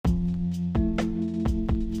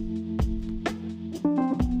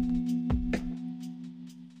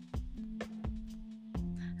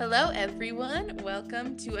Hello, everyone.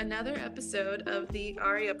 Welcome to another episode of the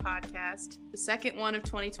Aria podcast, the second one of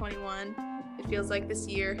 2021. It feels like this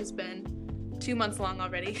year has been 2 months long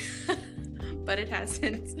already, but it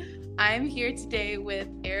hasn't. I'm here today with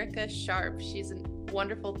Erika Sharpe. She's a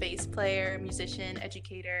wonderful bass player, musician,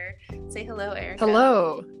 educator. Say hello, Erika.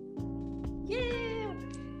 Hello. Yeah.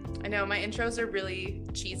 I know my intros are really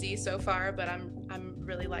cheesy so far, but I'm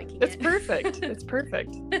really liking it. It's perfect. It's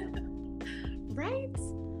perfect. Right?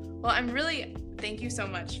 Well, thank you so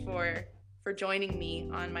much for joining me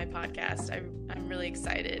on my podcast. I'm really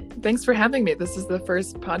excited. Thanks for having me. This is the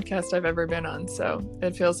first podcast I've ever been on, so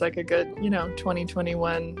it feels like a good,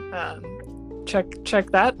 2021.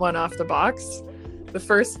 Check that one off the box. The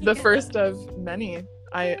first of many,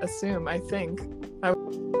 I think.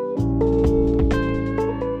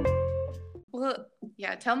 Well,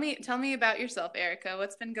 yeah. Tell me about yourself, Erika.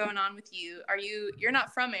 What's been going on with you? You're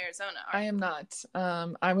not from Arizona, are you? I am not.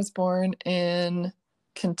 I was born in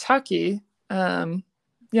Kentucky.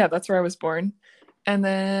 That's where I was born. And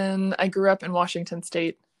then I grew up in Washington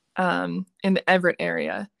State, in the Everett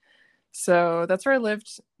area. So that's where I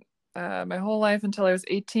lived my whole life until I was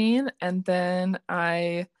 18. And then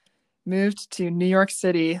I moved to New York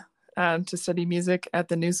City to study music at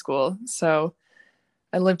the New School. So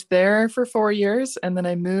I lived there for 4 years, and then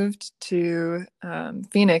I moved to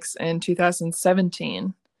Phoenix in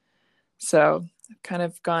 2017. So I've kind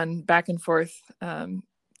of gone back and forth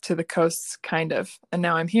to the coasts, kind of, and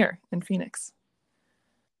now I'm here in Phoenix.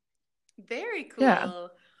 Very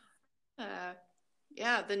cool.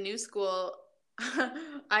 Yeah. The New School.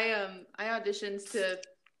 I auditioned to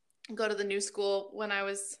go to the New School when I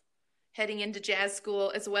was heading into jazz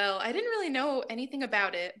school as well. I didn't really know anything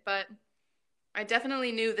about it, but I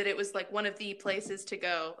definitely knew that it was like one of the places to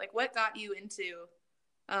go. Like, what got you into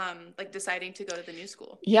deciding to go to the New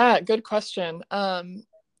School? Yeah, good question. A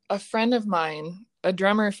friend of mine, a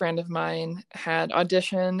drummer friend of mine, had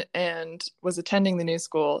auditioned and was attending the New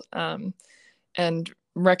School and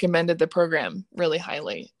recommended the program really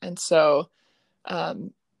highly. And so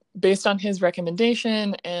based on his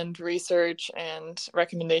recommendation and research and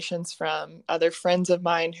recommendations from other friends of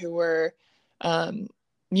mine who were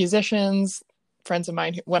musicians, friends of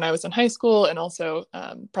mine when I was in high school, and also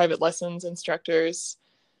private lessons instructors,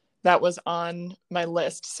 that was on my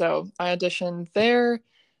list. So I auditioned there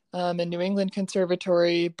in New England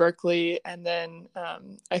Conservatory, Berkeley, and then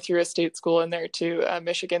I threw a state school in there too,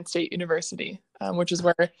 Michigan State University, which is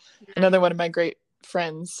where another one of my great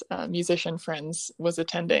friends, musician friends, was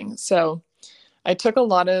attending. So I took a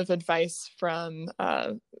lot of advice from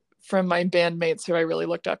my bandmates who I really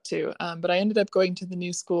looked up to, but I ended up going to the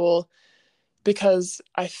New School because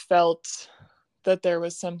I felt that there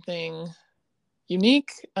was something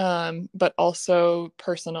unique, but also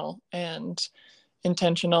personal and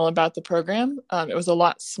intentional about the program. It was a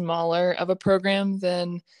lot smaller of a program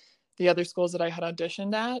than the other schools that I had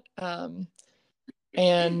auditioned at.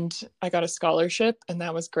 And I got a scholarship, and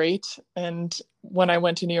that was great. And when I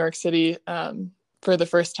went to New York City for the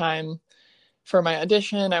first time for my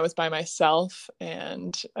audition, I was by myself,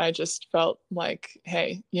 and I just felt like,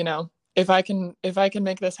 hey, if I can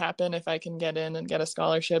make this happen, if I can get in and get a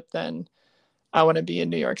scholarship, then I want to be in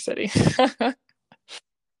New York City.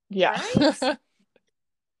 Yeah. Right?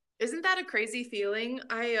 Isn't that a crazy feeling?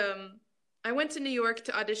 I went to New York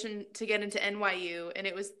to audition to get into NYU, and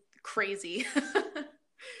it was crazy.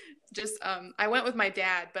 I went with my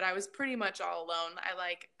dad, but I was pretty much all alone.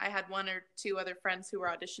 I had one or two other friends who were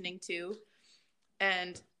auditioning too,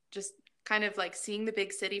 and just kind of like seeing the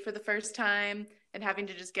big city for the first time and having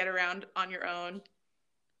to just get around on your own.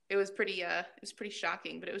 It was pretty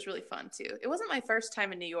shocking, but it was really fun too. It wasn't my first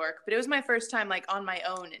time in New York, but it was my first time like on my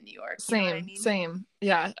own in New York. Same, you know what I mean? Same.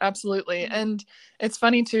 Yeah, absolutely. Mm-hmm. And it's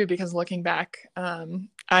funny too, because looking back,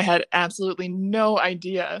 I had absolutely no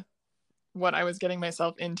idea what I was getting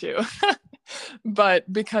myself into.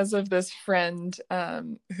 But because of this friend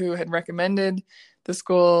who had recommended the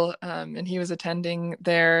school, and he was attending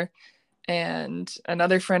there, and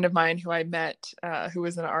another friend of mine who I met who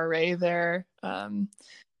was an RA there,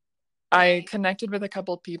 I connected with a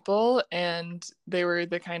couple people, and they were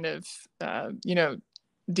the kind of,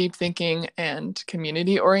 deep thinking and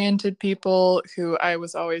community oriented people who I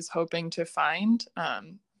was always hoping to find,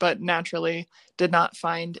 but naturally did not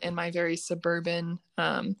find in my very suburban,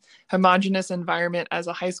 homogenous environment as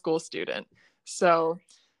a high school student. So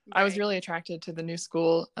I was really attracted to the New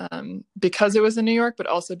School because it was in New York, but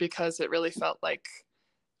also because it really felt like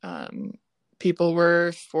people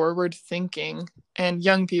were forward thinking, and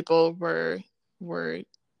young people were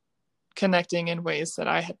connecting in ways that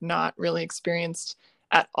I had not really experienced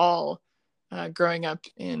at all growing up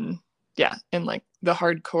in like the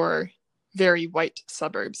hardcore, very white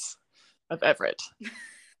suburbs of Everett.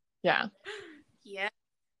 Yeah. Yeah,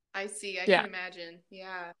 I see. I can Yeah. imagine.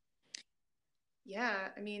 Yeah. Yeah,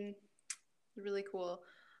 I mean, really cool.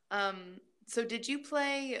 Um, so did you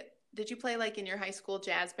play like in your high school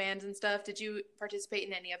jazz bands and stuff? Did you participate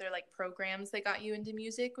in any other like programs that got you into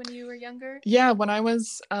music when you were younger? Yeah, when I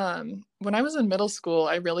was in middle school,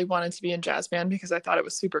 I really wanted to be in jazz band because I thought it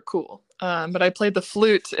was super cool. But I played the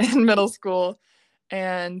flute in middle school,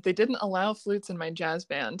 and they didn't allow flutes in my jazz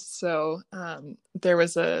band. So there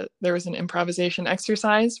was an improvisation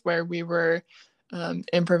exercise where we were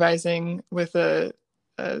improvising with a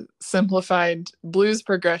simplified blues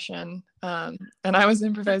progression, and I was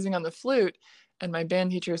improvising on the flute. And my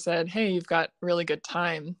band teacher said, "Hey, you've got really good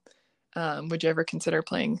time. Would you ever consider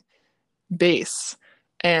playing bass?"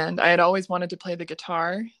 And I had always wanted to play the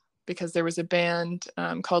guitar because there was a band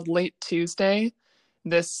called Late Tuesday,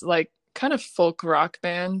 this like kind of folk rock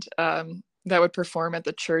band that would perform at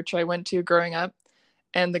the church I went to growing up.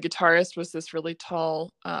 And the guitarist was this really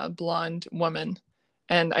tall, blonde woman.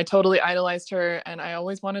 And I totally idolized her, and I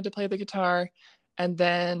always wanted to play the guitar. And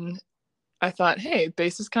then I thought, hey,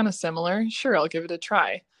 bass is kind of similar. Sure, I'll give it a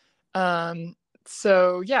try. Um,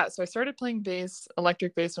 so I started playing bass,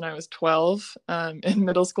 electric bass, when I was 12 in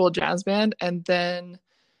middle school jazz band. And then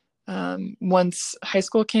once high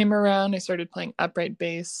school came around, I started playing upright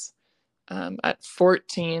bass at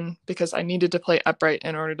 14 because I needed to play upright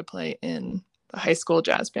in order to play in the high school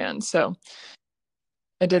jazz band. So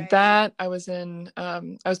I did Right. that. I was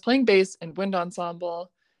playing bass in wind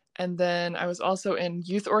ensemble. And then I was also in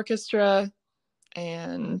youth orchestra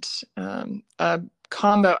and a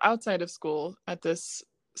combo outside of school at this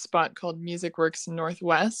spot called Music Works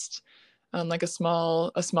Northwest, like a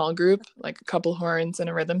small group, like a couple horns and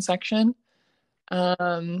a rhythm section.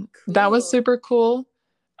 That was Cool. super cool.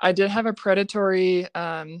 I did have a predatory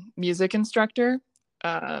music instructor,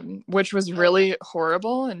 which was Oh no. really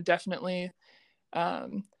horrible and definitely.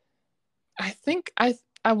 Um, I think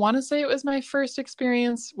I want to say it was my first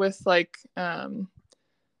experience with like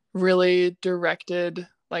really directed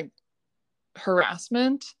like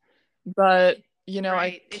harassment, but I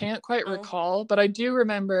Right. can't quite Oh, recall, but I do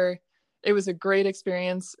remember it was a great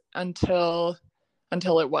experience until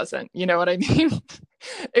it wasn't. You know what I mean?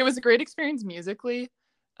 It was a great experience musically,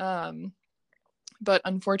 um, but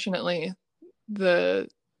unfortunately, the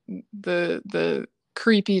the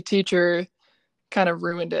creepy teacher kind of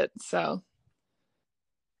ruined it. So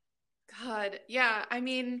God. Yeah, I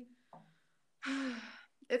mean,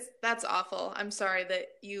 that's awful. I'm sorry that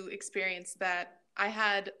you experienced that. I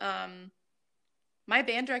had my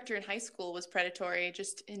band director in high school was predatory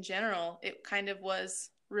just in general. It kind of was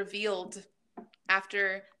revealed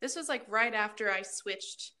after this was like right after I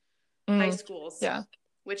switched high mm, schools, yeah,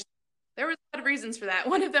 which there was a lot of reasons for that.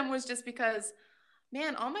 One of them was just because,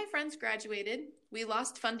 man, all my friends graduated. We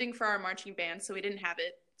lost funding for our marching band, so we didn't have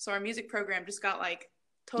it. So our music program just got like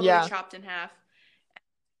totally yeah. chopped in half.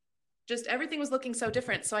 Just everything was looking so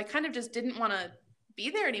different. So I kind of just didn't want to be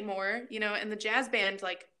there anymore, and the jazz band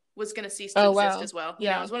like was going to cease to Oh exist wow, as well. It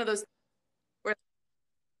yeah, was one of those where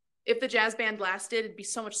if the jazz band lasted, it'd be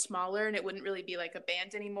so much smaller and it wouldn't really be like a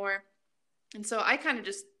band anymore. And so I kind of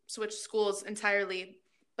just switched schools entirely.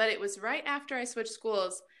 But it was right after I switched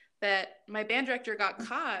schools that my band director got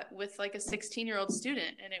caught with like a 16-year-old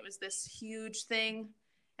student. And it was this huge thing.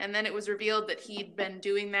 And then it was revealed that he'd been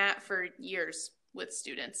doing that for years with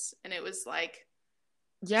students. And it was like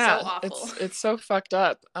so yeah. awful. It's so fucked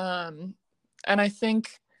up. And I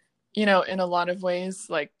think in a lot of ways,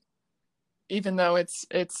 like even though it's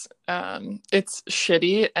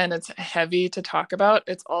shitty and it's heavy to talk about,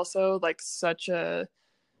 it's also such a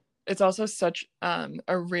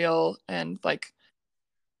real and like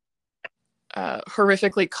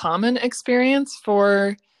horrifically common experience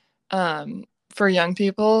for young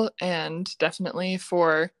people, and definitely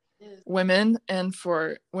for women and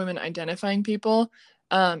for women identifying people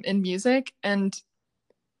in music. And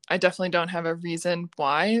I definitely don't have a reason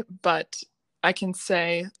why, but I can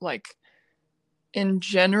say like in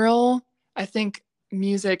general, I think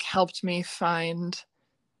music helped me find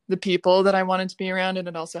the people that I wanted to be around, and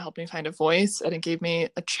it also helped me find a voice, and it gave me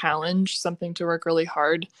a challenge, something to work really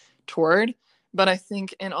hard toward. But I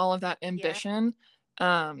think in all of that Yeah. ambition,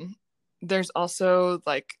 um, there's also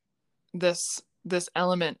like this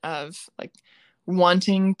element of like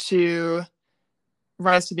wanting to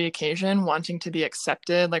rise to the occasion, wanting to be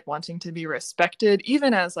accepted, like wanting to be respected,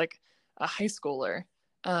 even as like a high schooler.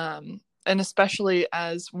 And especially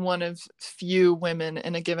as one of few women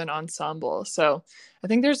in a given ensemble. So I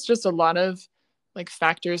think there's just a lot of like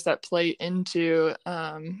factors that play into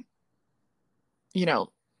you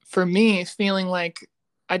know, for me, feeling like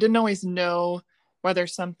I didn't always know whether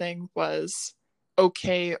something was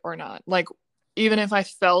okay or not. Like, even if I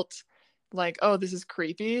felt like, oh, this is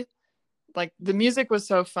creepy, like the music was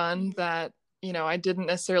so fun that, you know, I didn't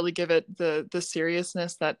necessarily give it the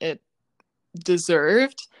seriousness that it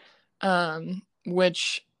deserved,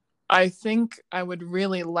 which I think I would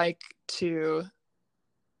really like to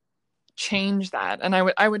change that. And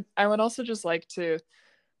I would also just like to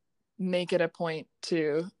make it a point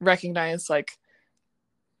to recognize like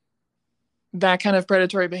that kind of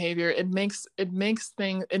predatory behavior. It makes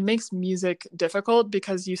music difficult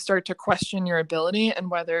because you start to question your ability and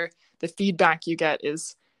whether the feedback you get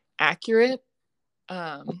is accurate,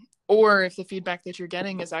 or if the feedback that you're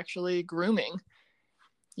getting is actually grooming,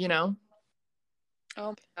 you know. Oh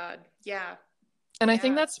my God. Yeah. And I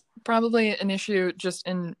think Yeah. that's probably an issue just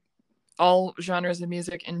in all genres of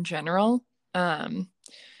music in general.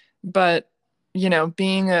 But you know,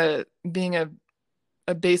 being a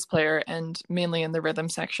bass player and mainly in the rhythm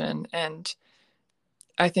section, and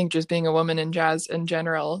I think just being a woman in jazz in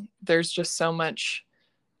general,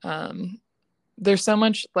 um, there's so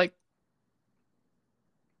much like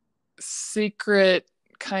secret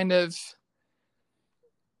kind of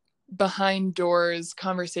behind doors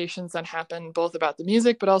conversations that happen both about the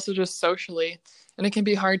music but also just socially, and it can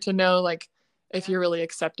be hard to know like if Yeah. you're really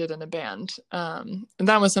accepted in a band. And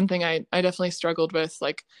that was something I definitely struggled with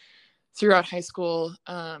like throughout high school,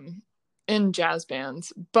 in jazz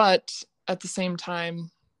bands, but at the same time,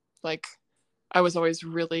 like I was always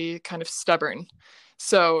really kind of stubborn.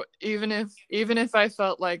 So even if I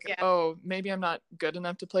felt like, Yeah. oh, maybe I'm not good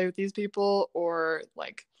enough to play with these people, or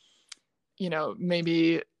like, you know,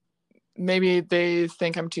 maybe they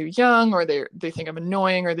think I'm too young, or they think I'm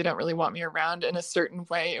annoying, or they don't really want me around in a certain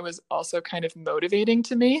way, it was also kind of motivating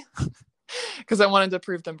to me because I wanted to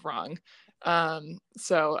prove them wrong.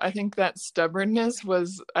 So I think that stubbornness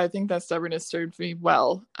served me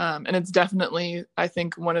well. And it's definitely, I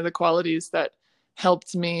think, one of the qualities that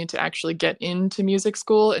helped me to actually get into music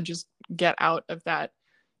school and just get out of that,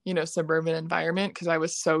 you know, suburban environment, because I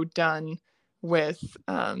was so done with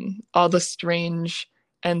all the strange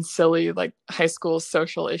and silly like high school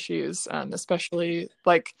social issues, especially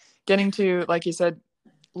like getting to, like you said,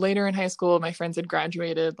 later in high school, my friends had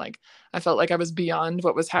graduated. Like I felt like I was beyond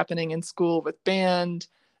what was happening in school with band,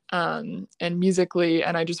 and musically,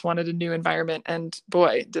 and I just wanted a new environment. And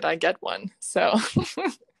boy, did I get one. So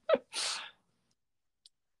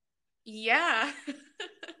Yeah.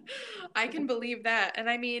 I can believe that. And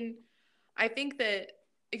I mean, I think that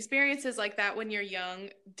experiences like that when you're young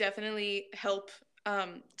definitely help,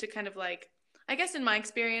 to kind of like, I guess in my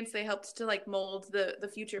experience they helped to like mold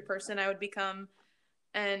the future person I would become.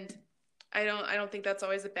 And I don't think that's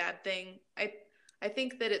always a bad thing. I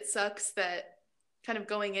think that it sucks that kind of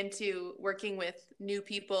going into working with new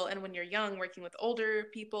people, and when you're young working with older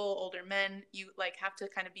people, older men, you like have to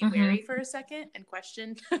kind of be mm-hmm. wary for a second and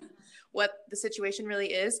question what the situation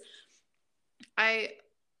really is. I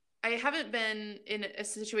I haven't been in a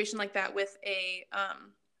situation like that with a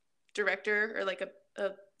director or like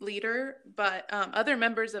a leader, but other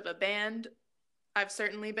members of a band, I've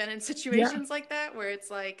certainly been in Yeah. situations like that where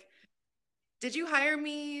it's like, did you hire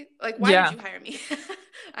me? Like, why did Yeah. you hire me?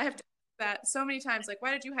 I have to ask that so many times. Like,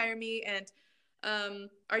 why did you hire me? And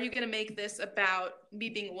are you going to make this about me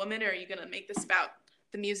being a woman, or are you going to make this about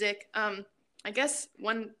the music? I guess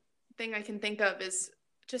one thing I can think of is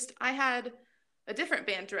just I had a different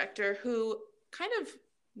band director who kind of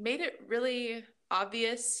made it really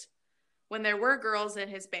obvious when there were girls in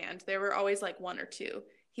his band. There were always like one or two.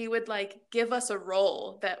 He would like give us a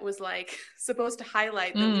role that was like supposed to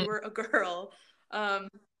highlight that we Mm. were a girl. Um,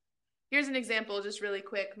 Here's an example, just really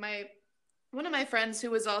quick. My One of my friends who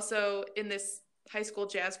was also in this high school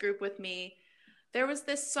jazz group with me, there was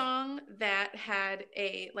this song that had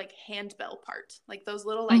a like handbell part, like those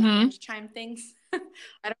little like Mm-hmm. hand chime things. I don't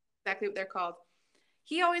know exactly what they're called.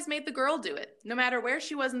 He always made the girl do it, no matter where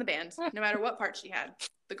she was in the band, no matter what part she had.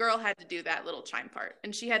 The girl had to do that little chime part,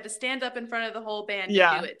 and she had to stand up in front of the whole band and do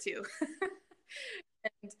Yeah. it too.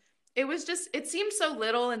 And it was just, it seemed so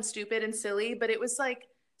little and stupid and silly, but it was like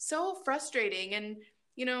so frustrating. And,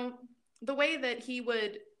 you know, the way that he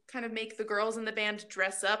would kind of make the girls in the band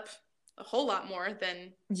dress up a whole lot more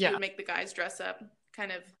than he Yeah. would make the guys dress up,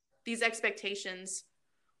 kind of these expectations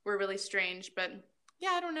were really strange. But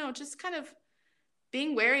yeah, I don't know, just kind of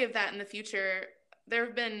being wary of that in the future. There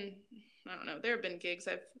have been, I don't know, there have been gigs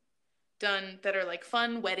I've done that are like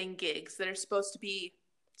fun wedding gigs that are supposed to be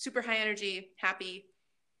super high energy, happy,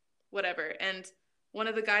 whatever. And one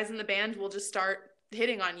of the guys in the band will just start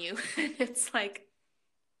hitting on you. It's like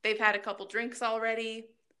they've had a couple drinks already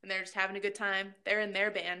and they're just having a good time. They're in their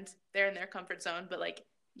band, they're in their comfort zone, but like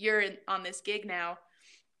you're on this gig now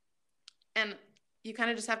and you kind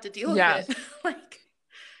of just have to deal with Yeah, it. Like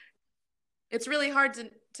it's really hard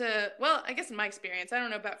to well, I guess in my experience, I don't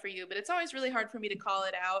know about for you, but it's always really hard for me to call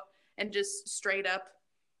it out and just straight up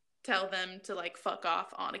tell them to like fuck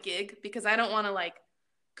off on a gig, because I don't want to like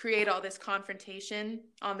create all this confrontation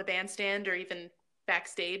on the bandstand or even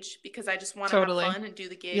backstage, because I just want to have totally. fun and do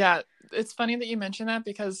the gig. Yeah, it's funny that you mention that,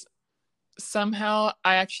 because somehow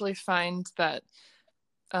I actually find that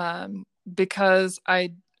because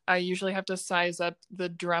I usually have to size up the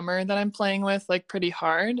drummer that I'm playing with like pretty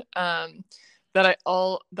hard, that I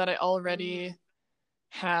already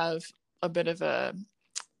have a bit of a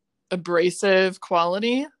abrasive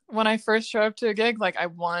quality when I first show up to a gig. Like I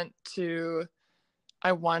want to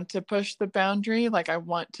push the boundary. Like I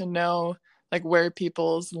want to know like where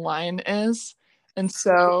people's line is. And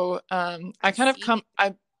so I kind of come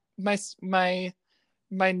I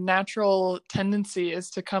my natural tendency is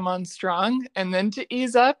to come on strong and then to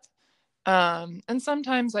ease up. And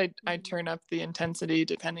sometimes I turn up the intensity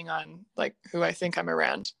depending on like who I think I'm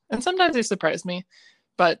around. And sometimes they surprise me,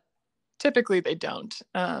 but typically they don't.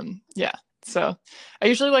 Yeah. So I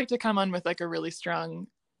usually like to come on with like a really strong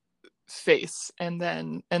face and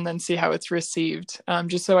then see how it's received,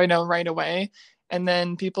 just so I know right away. And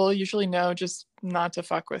then people usually know just not to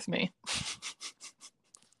fuck with me.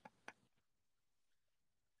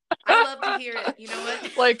 I love to hear it. You know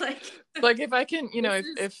what? like if I can, you know,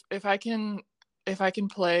 if I can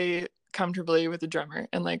play comfortably with the drummer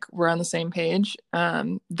and like we're on the same page,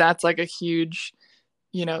 that's like a huge,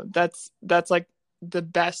 you know, that's like the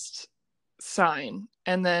best sign.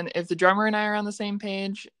 And then if the drummer and I are on the same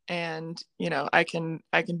page and, you know, I can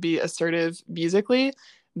be assertive musically,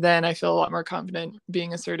 then I feel a lot more confident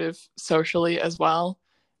being assertive socially as well.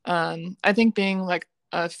 I think being like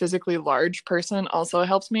a physically large person also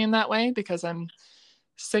helps me in that way, because I'm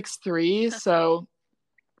 6'3", so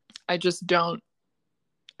I just don't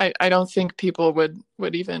I don't think people would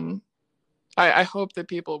even I hope that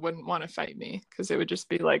people wouldn't want to fight me, because it would just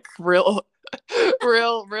be like real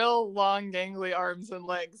real long gangly arms and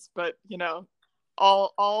legs, but you know,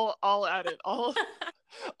 all at it, all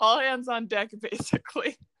hands on deck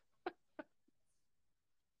basically.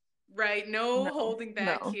 Right, no holding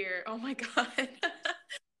back No. here. Oh my god.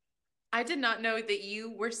 I did not know that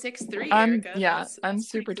you were 6'3", I'm Erika. yeah, I'm That's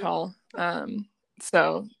pretty super cool. tall.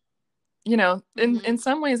 So, you know, in Mm-hmm.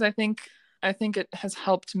 some ways I think it has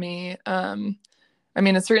helped me. I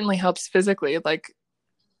mean, it certainly helps physically, like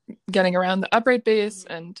getting around the upright bass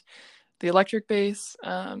Mm-hmm. and the electric bass.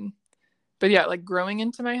 But yeah, like growing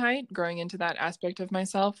into my height, growing into that aspect of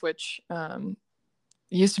myself, which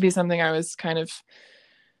used to be something I was kind of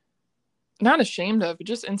not ashamed of, but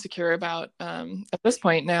just insecure about. At this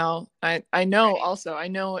point now, I know Right. also, I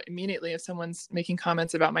know immediately if someone's making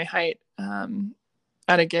comments about my height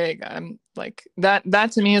at a gig, I'm like,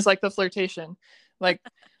 that to me is like the flirtation. Like,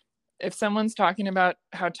 if someone's talking about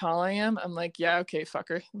how tall I am, I'm like, yeah, okay,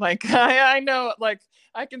 fucker. Like, I know, like,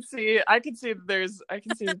 I can see that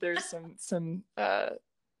there's some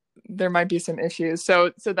there might be some issues.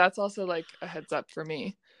 So that's also like a heads up for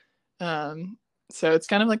me. Um, so it's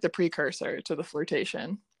kind of like the precursor to the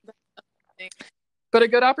flirtation, but a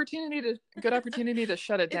good opportunity to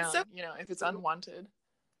shut it It's so down, you know, if it's true. unwanted.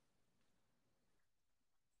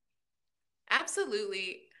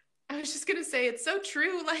 Absolutely. I was just gonna say it's so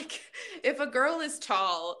true. Like, if a girl is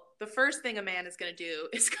tall, the first thing a man is gonna do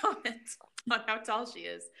is comment on how tall she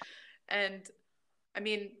is. And I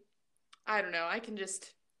mean, I don't know. I can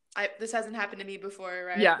just I this hasn't happened to me before,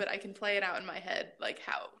 right? Yeah. But I can play it out in my head like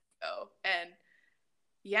how it would go. And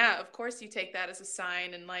yeah, of course you take that as a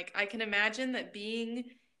sign. And like I can imagine that being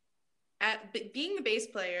the bass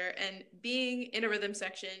player and being in a rhythm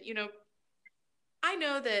section, you know, I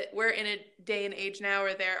know that we're in a day and age now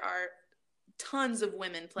where there are tons of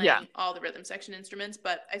women Yeah. playing all the rhythm section instruments,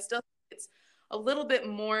 but I still think it's a little bit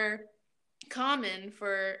more common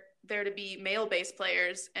for there to be male bass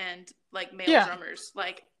players and like male Yeah. drummers,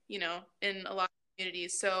 like, you know, in a lot of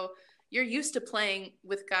communities. So you're used to playing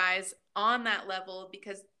with guys on that level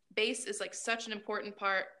because bass is like such an important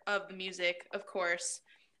part of the music, of course.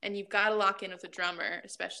 And you've got to lock in with a drummer,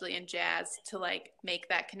 especially in jazz, to like make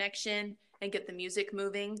that connection and get the music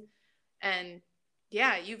moving. And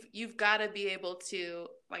yeah, you've got to be able to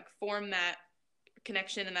like form that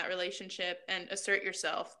connection and that relationship and assert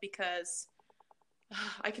yourself, because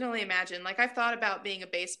I can only imagine. Like I've thought about being a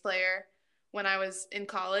bass player when I was in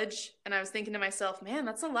college, and I was thinking to myself, man,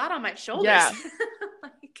 that's a lot on my shoulders. Yeah.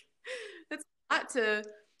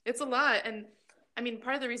 it's a lot. And I mean,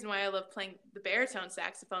 part of the reason why I love playing the baritone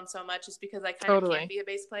saxophone so much is because I kind of can't Totally. be a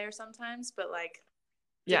bass player sometimes, but like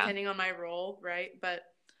Yeah. depending on my role, right? But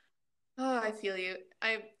oh, I feel you.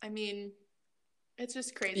 I mean, it's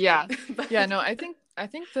just crazy. Yeah. But Yeah, no, I think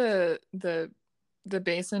the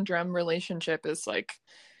bass and drum relationship is like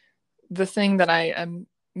the thing that I am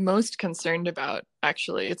most concerned about,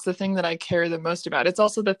 actually. It's the thing that I care the most about. It's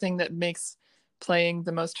also the thing that makes playing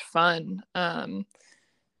the most fun.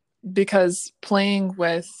 Because playing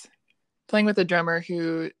with a drummer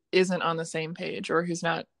who isn't on the same page, or who's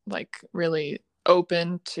not like really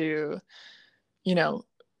open to, you know,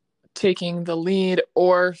 taking the lead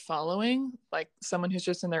or following, like someone who's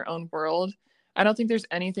just in their own world, I don't think there's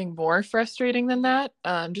anything more frustrating than that.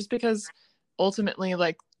 Just because ultimately,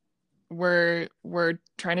 like, we're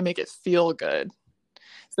trying to make it feel good.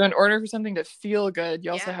 So in order for something to feel good,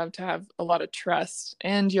 you also yeah, have to have a lot of trust,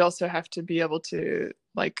 and you also have to be able to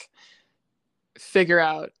like figure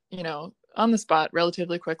out, on the spot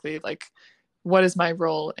relatively quickly, like, what is my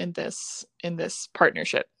role in this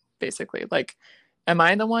partnership, basically. Like, am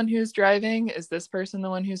I the one who's driving? Is this person the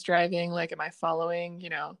one who's driving? Like, am I following?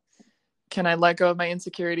 Can I let go of my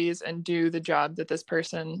insecurities and do the job that this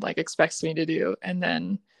person like expects me to do? And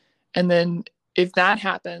then if that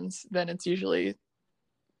happens, then it's usually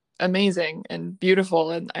amazing and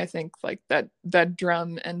beautiful. And I think like that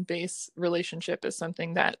drum and bass relationship is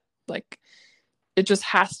something that, like, it just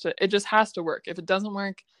has to work. If it doesn't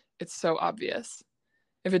work, it's so obvious.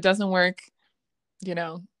 If it doesn't work, you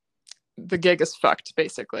know, the gig is fucked,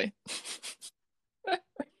 basically.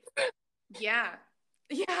 yeah,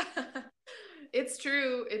 yeah. It's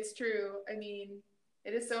true. It's true. I mean,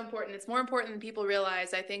 it is so important. It's more important than people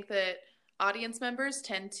realize. I think that audience members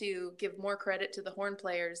tend to give more credit to the horn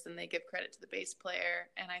players than they give credit to the bass player.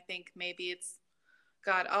 And I think maybe it's,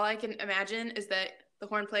 God, all I can imagine is that the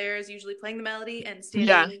horn player is usually playing the melody and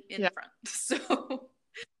Yeah, standing in yeah, the front. So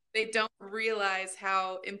they don't realize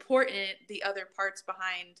how important the other parts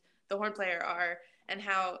behind the horn player are, and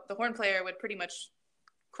how the horn player would pretty much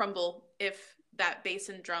crumble if that bass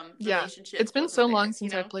and drum yeah. It's relationship been wasn't so long there, you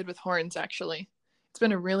since I've know? played with horns, actually. It's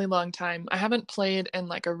been a really long time. I haven't played in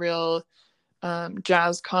like a real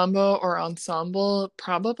jazz combo or ensemble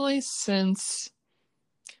probably since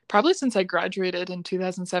I graduated in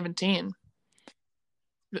 2017.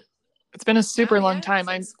 It's been a Wow, super long yeah, time.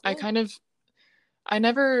 I since I school. kind of I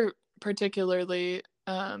never particularly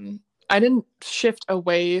I didn't shift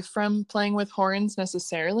away from playing with horns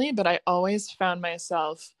necessarily, but I always found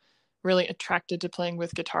myself really attracted to playing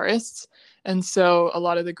with guitarists. And so a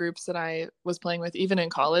lot of the groups that I was playing with, even in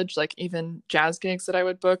college, like even jazz gigs that I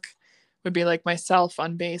would book, would be like myself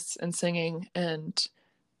on bass and singing and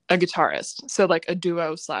a guitarist. So like a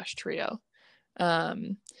duo slash trio.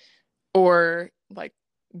 Um, or like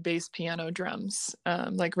bass, piano, drums,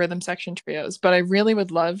 like rhythm section trios. But I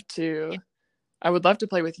would love to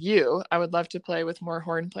play with you. I would love to play with more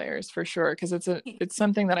horn players for sure, because it's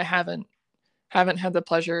something that I haven't had the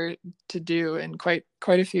pleasure to do in quite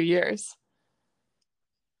a few years.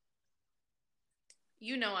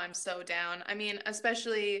 You know I'm so down. I mean,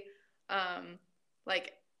 especially um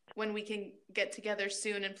like when we can get together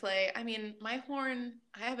soon and play. I mean, my horn,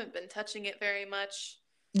 I haven't been touching it very much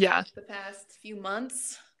Yeah, the past few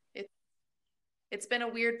months. It it's been a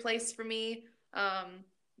weird place for me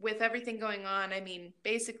with everything going on. I mean,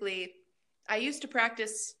 basically I used to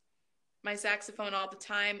practice my saxophone all the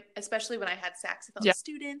time, especially when I had saxophone yeah,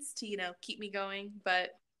 students to, keep me going.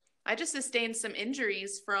 But I just sustained some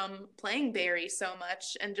injuries from playing Barry so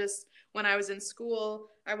much. And just when I was in school,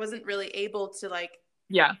 I wasn't really able to like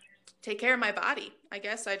yeah, take care of my body. I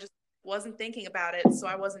guess I just wasn't thinking about it. So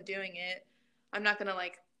I wasn't doing it. I'm not going to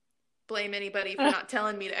like blame anybody for not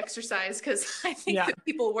telling me to exercise because I think yeah, that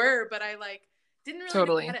people were, but I like didn't really know how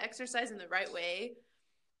totally. to exercise in the right way.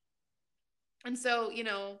 And so,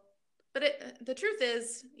 but the truth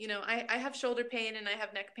is, I have shoulder pain and I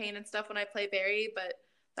have neck pain and stuff when I play Barry, but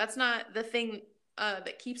that's not the thing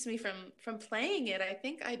that keeps me from playing it. I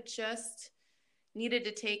think I just needed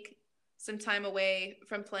to take some time away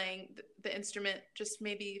from playing the instrument. Just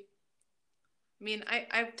maybe, I mean,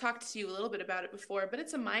 I've talked to you a little bit about it before, but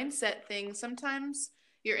it's a mindset thing. Sometimes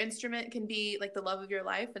your instrument can be like the love of your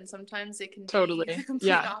life, and sometimes it can be the Totally. complete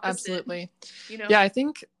Yeah, opposite. absolutely. You know? Yeah, I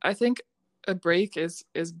think a break is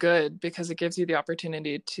good because it gives you the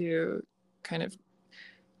opportunity to kind of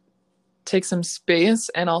take some space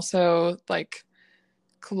and also like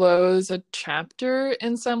close a chapter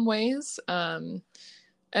in some ways, and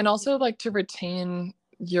also like to retain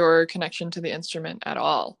your connection to the instrument at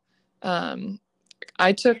all. um,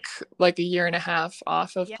 I took like a year and a half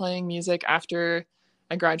off of Yeah. playing music after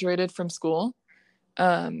I graduated from school,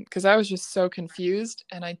 because I was just so confused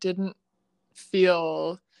and I didn't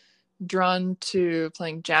feel drawn to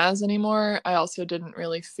playing jazz anymore. I also didn't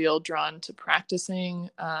really feel drawn to practicing.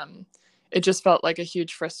 It just felt like a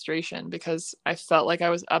huge frustration because I felt like I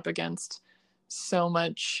was up against so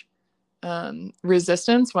much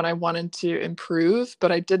resistance when I wanted to improve,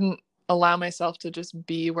 but I didn't allow myself to just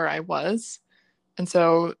be where I was. And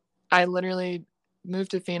so I literally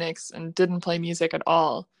moved to Phoenix and didn't play music at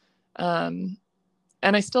all. And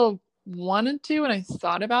I still wanted to, and I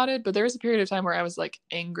thought about it, but there was a period of time where I was like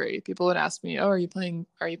angry. People would ask me, "Oh, are you playing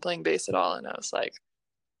bass at all?" And I was like,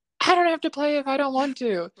 "I don't have to play if I don't want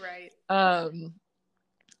to." Right.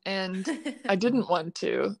 And I didn't want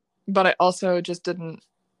to, but I also just didn't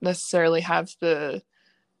necessarily have the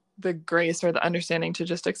grace or the understanding to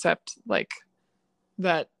just accept like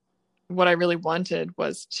that what I really wanted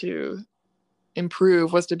was to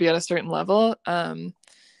improve, was to be at a certain level. And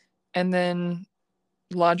then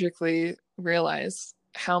logically realize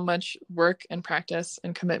how much work and practice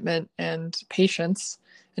and commitment and patience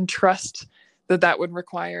and trust that would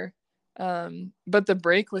require. But the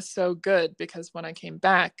break was so good because when I came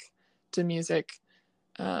back to music,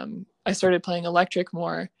 I started playing electric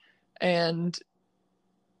more, and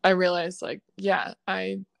I realized like, yeah,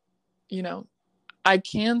 you know, I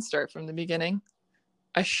can start from the beginning.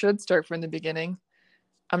 I should start from the beginning.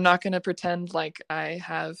 I'm not going to pretend like I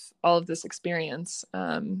have all of this experience,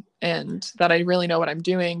 and that I really know what I'm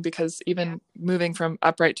doing, because even moving from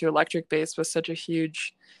upright to electric bass was such a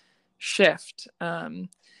huge shift. And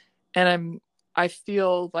I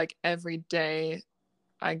feel like every day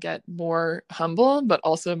I get more humble, but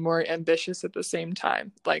also more ambitious at the same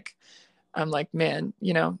time. Like, I'm like, man,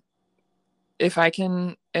 if I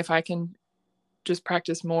can just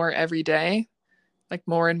practice more every day, like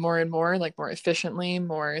more and more and more, like more efficiently,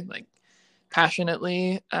 more like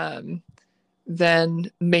passionately,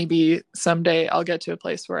 then maybe someday I'll get to a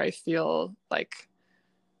place where I feel like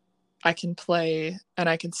I can play and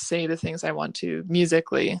I can say the things I want to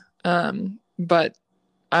musically. But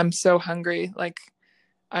I'm so hungry. Like,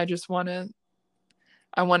 I just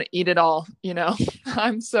I want to eat it all,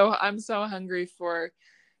 I'm so hungry for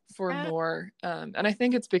more. And I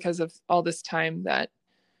think it's because of all this time that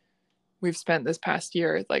we've spent this past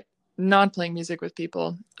year, like not playing music with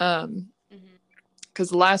people.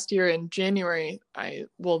 Because last year in January,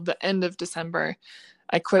 the end of December,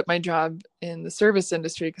 I quit my job in the service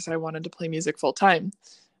industry because I wanted to play music full time.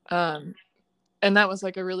 And that was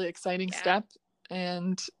like a really exciting step.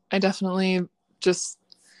 And I definitely just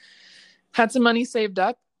had some money saved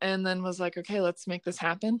up and then was like, okay, let's make this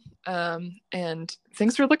happen. And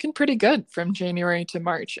things were looking pretty good from January to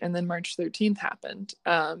March. And then March 13th happened.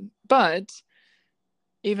 But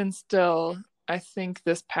even still, I think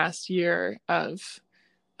this past year of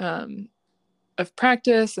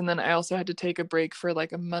practice, and then I also had to take a break for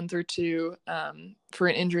like a month or two for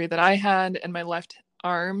an injury that I had in my left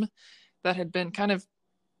arm that had been kind of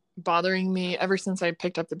bothering me ever since I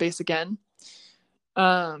picked up the bass again.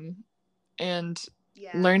 And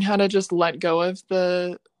learn how to just let go of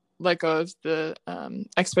the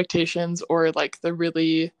expectations, or like the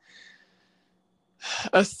really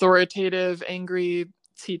authoritative, angry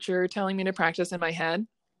teacher telling me to practice in my head,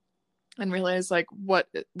 and realize like what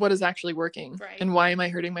is actually working, and why am I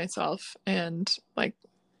hurting myself, and like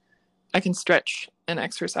I can stretch and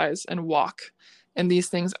exercise and walk, and these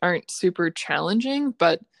things aren't super challenging,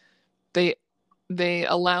 but they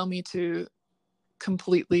allow me to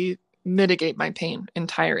completely mitigate my pain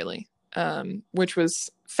entirely, which was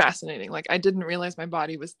fascinating. Like, I didn't realize my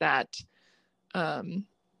body was that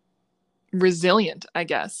resilient, I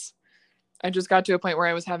guess. I just got to a point where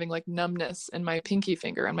I was having like numbness in my pinky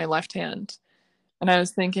finger on my left hand. And I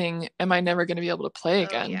was thinking, am I never going to be able to play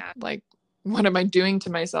again? Like, what am I doing to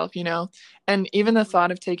myself, And even the thought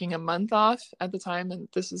of taking a month off at the time, and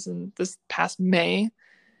this is in this past May,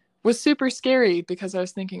 was super scary, because I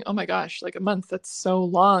was thinking, oh my gosh, like a month, that's so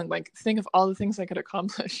long. Like, think of all the things I could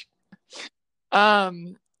accomplish. But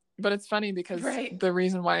it's funny because the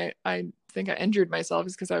reason why I think I injured myself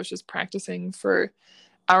is because I was just practicing for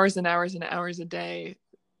hours and hours and hours a day,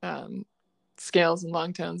 scales and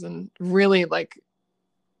long tones, and really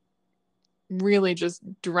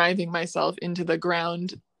just driving myself into the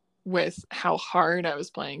ground with how hard I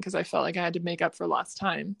was playing, because I felt like I had to make up for lost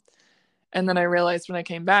time. And then I realized when I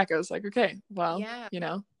came back, I was like, okay, well,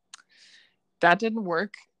 that didn't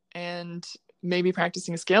work. And maybe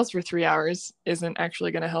practicing scales for 3 hours isn't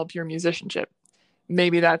actually going to help your musicianship.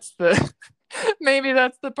 Maybe that's the maybe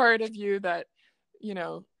that's the part of you that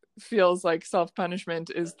feels like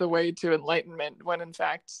self-punishment is the way to enlightenment, when in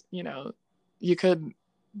fact, you know, you could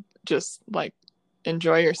just like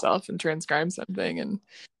enjoy yourself and transcribe something, and,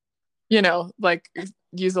 you know, like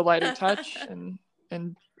use a lighter touch and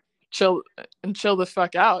chill the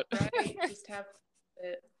fuck out. Right, just have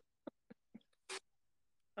it.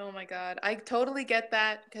 Oh my God. I totally get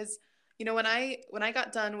that because when I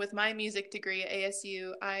got done with my music degree at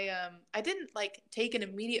ASU, I didn't like take an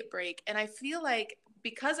immediate break. And I feel like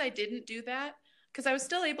because I didn't do that, because I was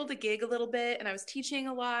still able to gig a little bit and I was teaching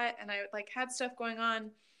a lot and I like had stuff going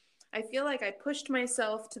on, I feel like I pushed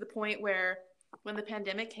myself to the point where when the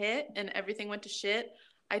pandemic hit and everything went to shit,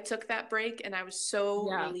 I took that break and I was so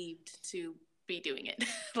Yeah. relieved to be doing it.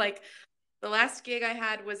 Like the last gig I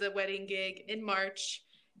had was a wedding gig in March,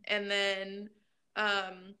 and then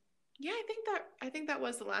yeah, I think that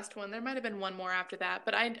was the last one. There might have been one more after that,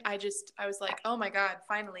 but I was like, "Oh my God,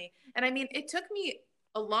 finally." And I mean, it took me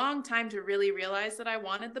a long time to really realize that I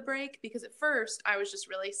wanted the break because at first I was just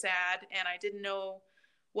really sad and I didn't know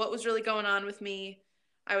what was really going on with me.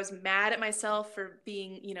 I was mad at myself for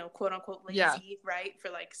being, quote unquote lazy, Yeah. right? For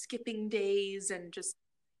like skipping days and just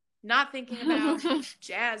not thinking about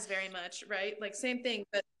jazz very much, right? Like same thing,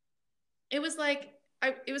 but it was like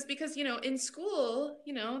it was because in school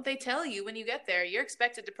they tell you when you get there you're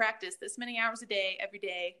expected to practice this many hours a day every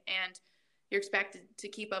day, and you're expected to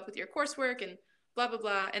keep up with your coursework and blah blah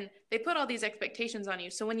blah, and they put all these expectations on you.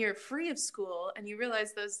 So when you're free of school and you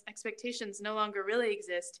realize those expectations no longer really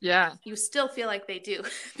exist, Yeah. you still feel like they do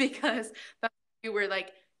because that's what you were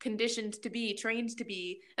like conditioned to be, trained to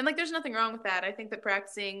be. And like there's nothing wrong with that. I think that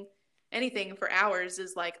practicing anything for hours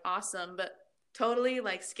is like awesome, but totally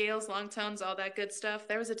like scales, long tones, all that good stuff.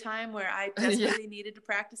 There was a time where I desperately needed to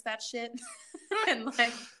practice that shit and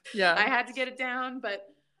like I had to get it down, but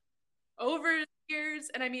over the years,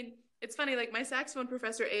 and I mean it's funny, like my saxophone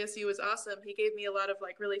professor at ASU was awesome. He gave me a lot of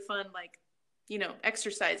like really fun like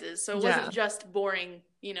exercises, so it wasn't just boring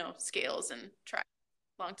scales and track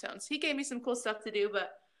long tones. He gave me some cool stuff to do,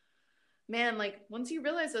 but man, like once you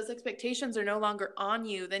realize those expectations are no longer on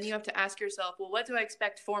you, then you have to ask yourself, well, what do I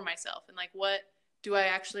expect for myself? And like, what do I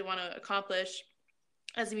actually want to accomplish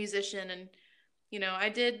as a musician? And,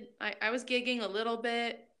 I was gigging a little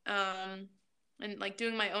bit, and like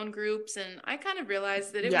doing my own groups. And I kind of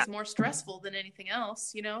realized that it was more stressful than anything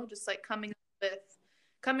else, just like coming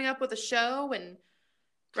up with a show and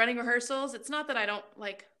running rehearsals. It's not that I don't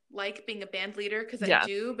like being a band leader, because I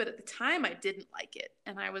do, but at the time I didn't like it.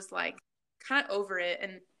 And I was like, kind of over it,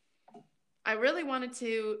 and I really wanted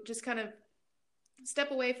to just kind of step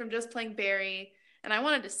away from just playing Barry, and I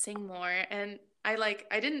wanted to sing more. And I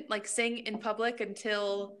didn't like sing in public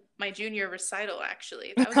until my junior recital.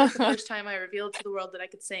 Actually, that was like the first time I revealed to the world that I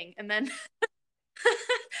could sing. And then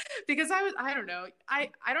because I don't know, I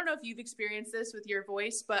don't know if you've experienced this with your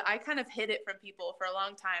voice, but I kind of hid it from people for a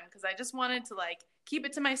long time because I just wanted to like keep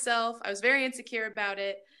it to myself. I was very insecure about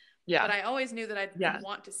it. But I always knew that I didn't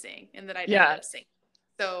want to sing and that I'd end up singing.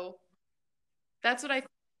 So that's what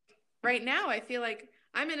right now I feel like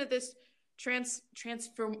I'm in this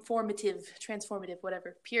transformative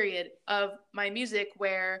whatever period of my music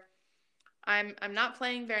where I'm not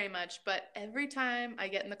playing very much, but every time I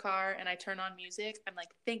get in the car and I turn on music, I'm like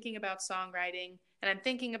thinking about songwriting, and I'm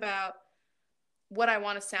thinking about what I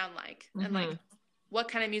want to sound like, and like what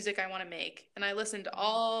kind of music I want to make. And I listen to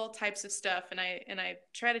all types of stuff, and I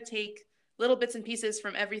try to take little bits and pieces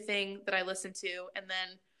from everything that I listen to. And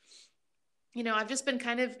then, I've just been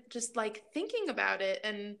kind of just like thinking about it.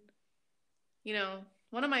 And,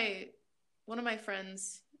 one of my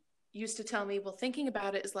friends used to tell me, well, thinking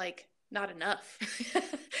about it is like not enough.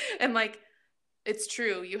 And like, it's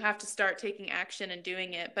true. You have to start taking action and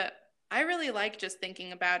doing it. But I really like just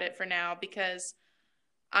thinking about it for now, because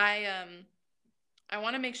I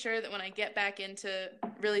want to make sure that when I get back into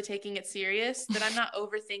really taking it serious, that I'm not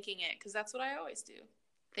overthinking it, because that's what I always do.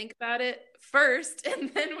 Think about it first, and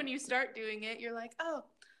then when you start doing it, you're like, oh,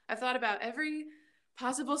 I've thought about every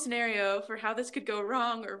possible scenario for how this could go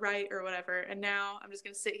wrong or right or whatever, and now I'm just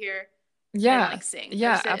going to sit here and like sing or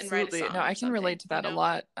sit absolutely. and write a song. No, I can relate to that a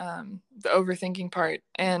lot, the overthinking part.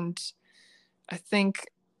 And I think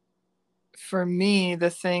for me, the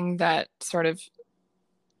thing that sort of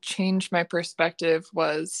changed my perspective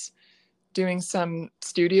was doing some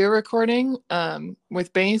studio recording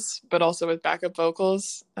with bass, but also with backup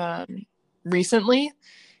vocals recently.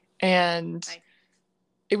 And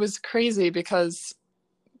it was crazy because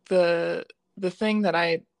the thing that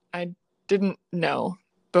I didn't know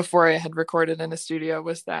before I had recorded in a studio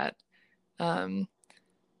was that I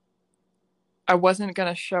wasn't going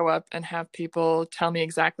to show up and have people tell me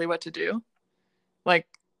exactly what to do. Like,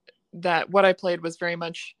 that what I played was very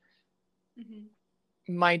much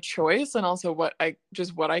my choice, and also what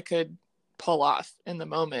I could pull off in the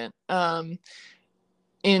moment,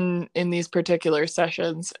 in these particular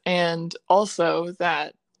sessions. And also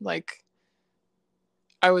that, like,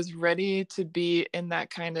 I was ready to be in that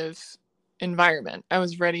kind of environment. I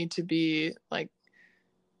was ready to be, like,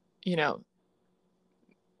 you know,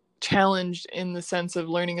 challenged in the sense of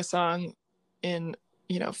learning a song in,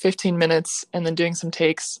 15 minutes and then doing some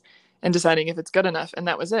takes and deciding if it's good enough. And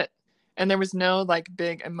that was it. And there was no, like,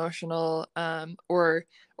 big emotional or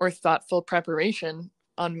thoughtful preparation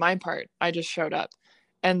on my part. I just showed up.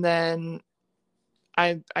 And then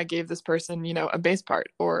I gave this person, a bass part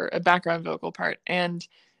or a background vocal part. And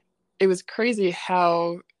it was crazy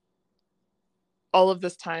how all of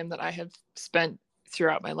this time that I have spent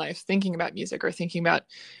throughout my life thinking about music or thinking about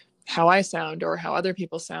how I sound or how other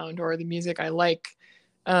people sound or the music I like,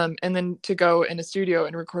 and then to go in a studio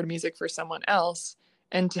and record music for someone else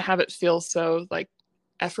and to have it feel so, like,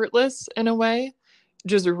 effortless in a way,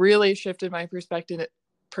 just really shifted my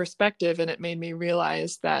perspective. And it made me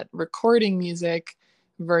realize that recording music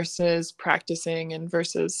versus practicing and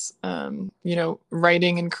versus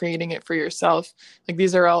writing and creating it for yourself, like,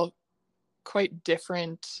 these are all quite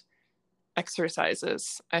different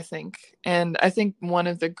exercises, I think. And I think one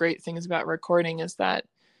of the great things about recording is that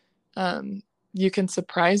you can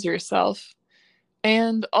surprise yourself,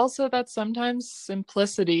 and also that sometimes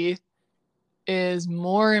simplicity is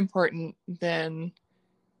more important than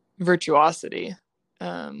virtuosity,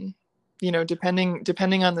 depending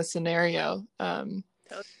on the scenario.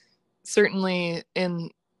 Certainly in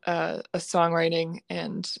a songwriting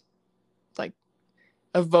and, like,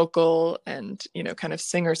 a vocal and, kind of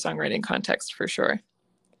singer-songwriting context, for sure.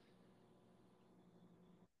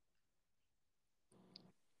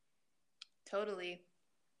 Totally.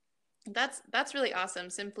 That's really awesome.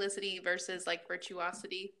 Simplicity versus, like,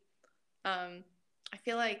 virtuosity. I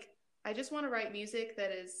feel like I just want to write music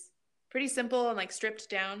that is pretty simple and, like, stripped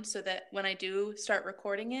down so that when I do start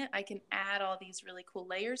recording it, I can add all these really cool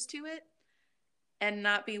layers to it and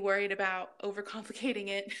not be worried about overcomplicating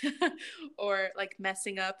it or, like,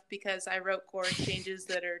 messing up because I wrote chord changes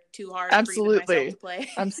that are too hard for even myself to play.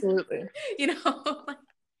 Absolutely.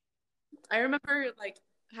 I remember, like,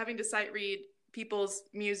 having to sight read people's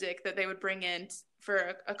music that they would bring in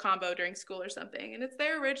for a combo during school or something, and it's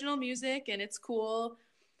their original music and it's cool,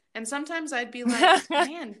 and sometimes I'd be like,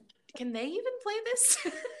 man, can they even play this?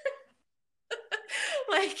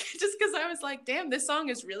 Like, just because I was like, damn, this song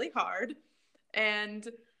is really hard and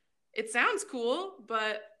it sounds cool,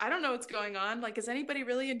 but I don't know what's going on. Like, is anybody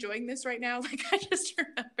really enjoying this right now? Like, I just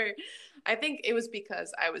remember, I think it was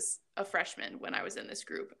because I was a freshman when I was in this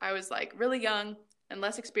group. I was, like, really young and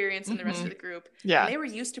less experienced than the rest of the group. Yeah. And they were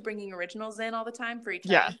used to bringing originals in all the time for each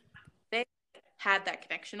Yeah. other. They had that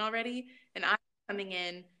connection already. And I'm coming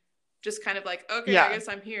in just kind of like, okay, Yeah. I guess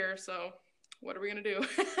I'm here. So what are we going to do?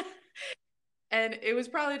 And it was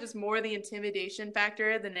probably just more the intimidation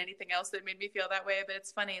factor than anything else that made me feel that way. But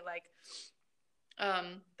it's funny, like,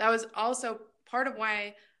 that was also part of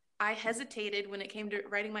why I hesitated when it came to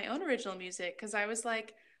writing my own original music, because I was,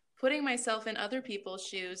 like, putting myself in other people's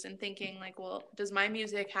shoes and thinking, like, well, does my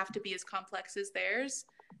music have to be as complex as theirs?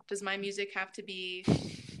 Does my music have to be,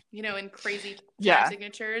 in crazy time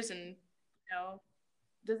signatures? And,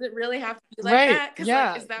 does it really have to be like that? Because,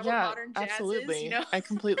 like, is that what modern jazz absolutely. is? I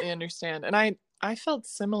completely understand. And I felt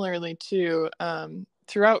similarly too.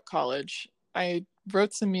 Throughout college, I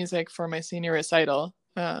wrote some music for my senior recital,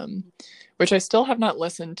 which I still have not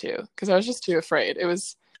listened to because I was just too afraid. It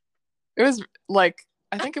was like,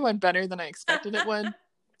 I think it went better than I expected it would,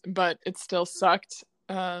 but it still sucked.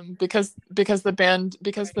 Because the band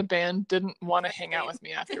didn't want to hang out with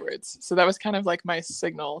me afterwards. So that was kind of like my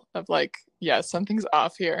signal of, like, yeah, something's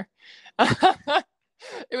off here.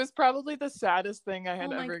 It was probably the saddest thing I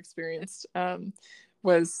had ever experienced.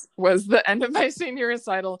 Was the end of my senior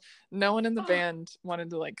recital. No one in the band wanted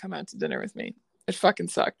to, like, come out to dinner with me. It fucking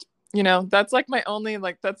sucked. That's, like, my only,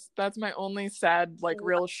 like, that's my only sad, like,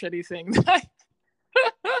 real shitty thing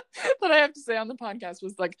that I have to say on the podcast,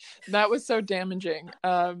 was, like, that was so damaging.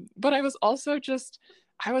 But I was also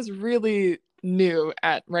I was really new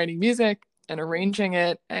at writing music and arranging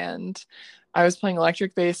it, and I was playing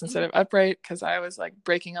electric bass instead of upright because I was, like,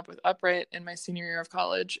 breaking up with upright in my senior year of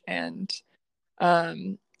college. And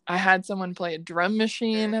I had someone play a drum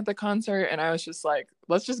machine at the concert, and I was just like,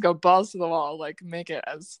 let's just go balls to the wall, like, make it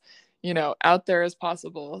as, out there as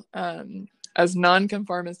possible, as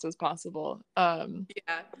nonconformist as possible.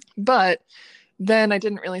 But then I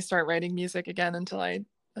didn't really start writing music again until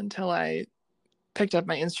I picked up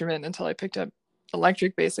my instrument, until I picked up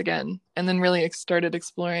electric bass again, and then really started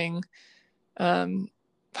exploring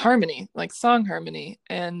harmony, like song harmony,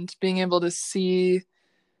 and being able to see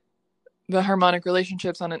the harmonic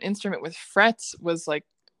relationships on an instrument with frets was like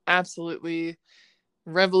absolutely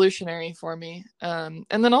revolutionary for me. And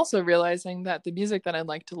then also realizing that the music that I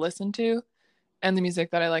like to listen to and the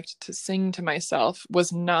music that I liked to sing to myself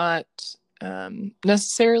was not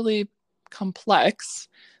necessarily complex,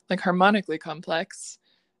 like harmonically complex,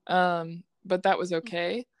 but that was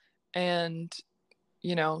okay. And,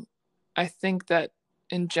 you know, I think that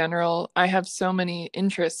in general, I have so many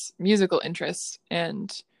interests, musical interests,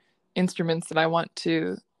 and instruments that I want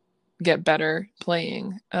to get better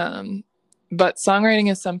playing. But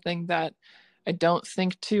songwriting is something that I don't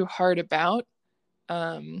think too hard about.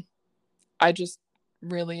 I just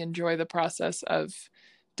really enjoy the process of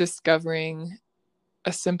discovering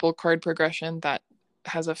a simple chord progression that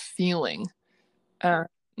has a feeling, um,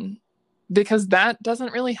 because that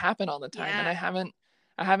doesn't really happen all the time, and I haven't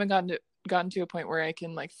gotten to a point where I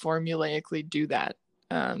can like formulaically do that,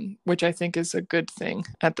 which I think is a good thing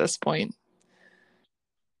at this point.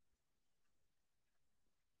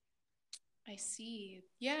 I see.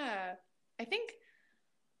 Yeah. I think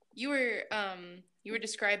you were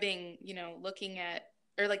describing, looking at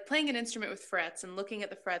or like playing an instrument with frets and looking at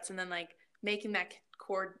the frets and then like making that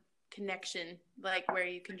chord connection, like where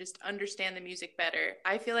you can just understand the music better.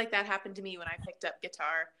 I feel like that happened to me when I picked up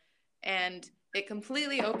guitar, and it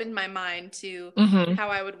completely opened my mind to Mm-hmm. how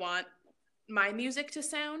I would want my music to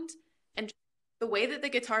sound. And the way that the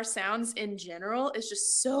guitar sounds in general is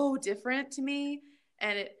just so different to me,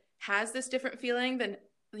 and it has this different feeling than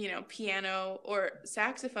piano or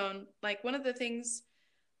saxophone. Like one of the things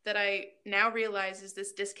that I now realize is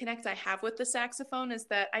this disconnect I have with the saxophone is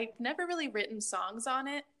that I've never really written songs on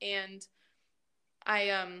it. And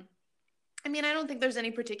I I don't think there's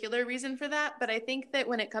any particular reason for that, but I think that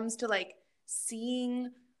when it comes to like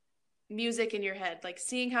seeing music in your head, like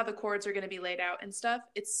seeing how the chords are going to be laid out and stuff,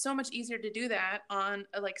 it's so much easier to do that on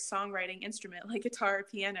a like songwriting instrument like guitar or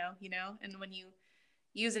piano. And when you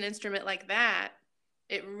use an instrument like that,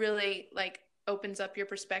 it really like opens up your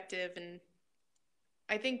perspective. And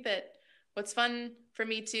I think that what's fun for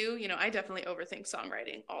me too, I definitely overthink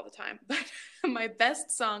songwriting all the time, but my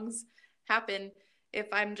best songs happen if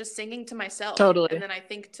I'm just singing to myself and Totally. then I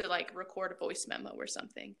think to like record a voice memo or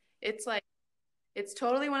something. It's like it's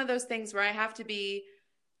totally one of those things where I have to be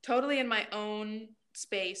totally in my own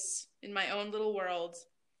space, in my own little world,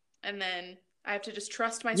 and then I have to just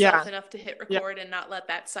trust Yeah. myself enough to hit Yeah. record and not let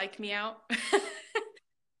that psych me out.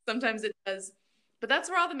 Sometimes it does. But that's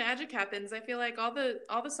where all the magic happens. I feel like all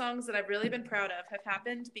the songs that I've really been proud of have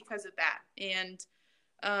happened because of that. And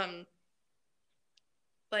um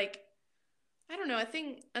like I don't know, I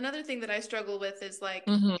think another thing that I struggle with is like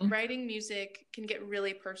Mm-hmm. writing music can get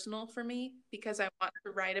really personal for me because I want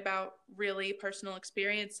to write about really personal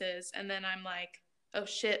experiences, and then I'm like, "Oh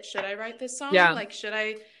shit, should I write this song? Yeah. Like should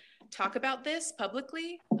I talk about this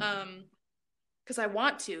publicly?" Because I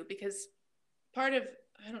want to, because part of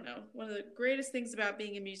I don't know, one of the greatest things about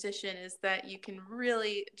being a musician is that you can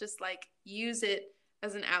really just like use it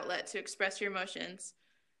as an outlet to express your emotions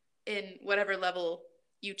in whatever level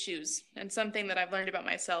you choose. And something that I've learned about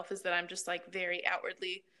myself is that I'm just like very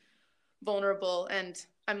outwardly vulnerable, and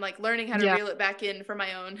I'm like learning how to Yeah. reel it back in for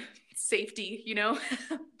my own safety.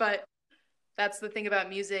 But that's the thing about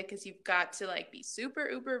music is you've got to like be super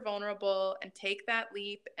uber vulnerable and take that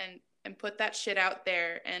leap and put that shit out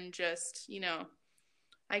there and just,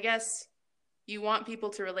 I guess you want people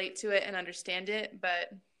to relate to it and understand it,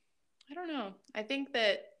 but I don't know. I think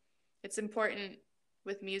that it's important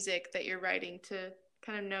with music that you're writing to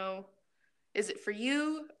kind of know, is it for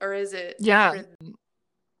you or is it Yeah. for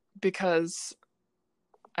Because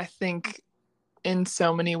I think in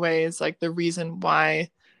so many ways, like the reason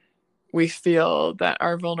why we feel that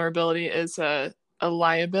our vulnerability is a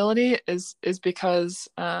liability is because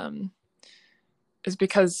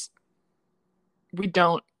we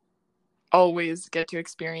don't always get to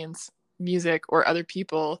experience music or other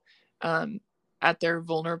people um, at their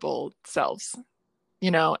vulnerable selves,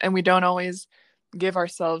 and we don't always give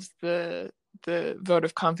ourselves the vote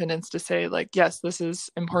of confidence to say like, yes, this is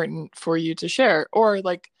important for you to share, or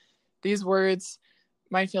like these words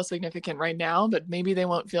might feel significant right now, but maybe they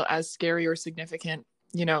won't feel as scary or significant,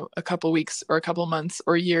 a couple weeks or a couple months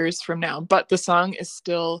or years from now, but the song is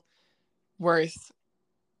still worth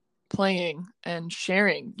playing and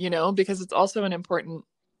sharing, because it's also an important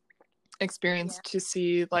experience yeah. to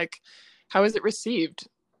see like how is it received,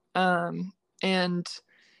 and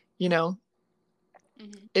you know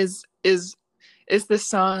Mm-hmm. is this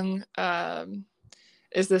song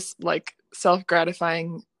is this like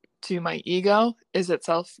self-gratifying to my ego? Is it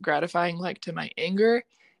self-gratifying like to my anger?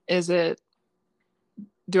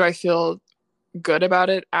 Do I feel good about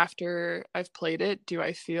it after I've played it? Do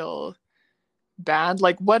I feel bad?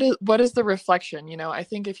 Like what is the reflection? I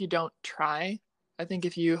think if you don't try, I think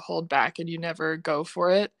if you hold back and you never go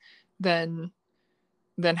for it, then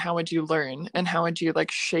how would you learn, and how would you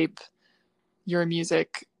like shape your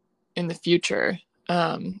music in the future?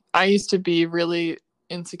 I used to be really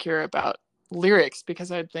insecure about lyrics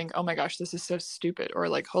because I'd think, oh my gosh, this is so stupid, or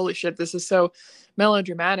like, holy shit, this is so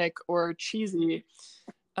melodramatic or cheesy.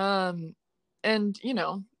 And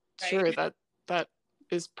sure, Right. that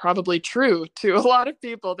is probably true to a lot of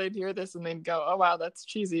people. They'd hear this and they'd go, oh wow, that's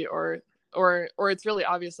cheesy, or it's really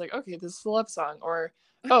obvious, like, okay, this is a love song, or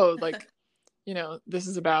oh, like, this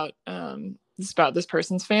is about this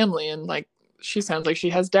person's family, and like she sounds like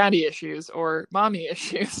she has daddy issues or mommy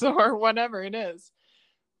issues or whatever it is.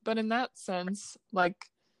 But in that sense, like,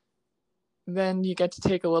 then you get to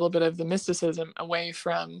take a little bit of the mysticism away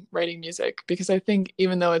from writing music, because I think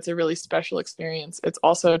even though it's a really special experience, it's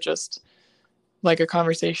also just like a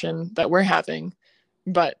conversation that we're having,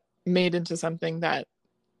 but made into something that,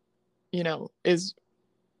 is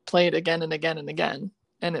played again and again and again,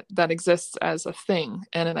 and that exists as a thing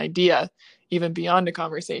and an idea even beyond a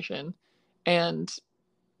conversation. And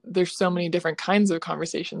there's so many different kinds of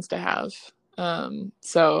conversations to have.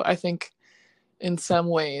 So I think in some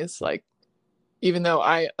ways, like, even though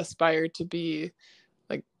I aspire to be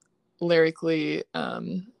like lyrically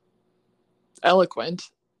eloquent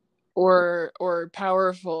or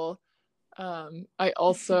powerful, I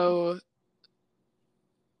also,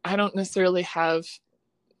 I don't necessarily have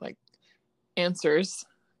like answers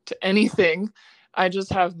to anything. I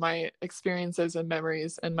just have my experiences and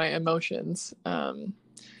memories and my emotions.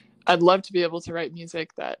 I'd love to be able to write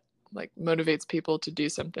music that like motivates people to do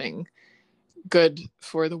something good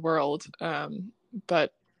for the world.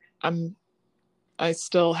 But I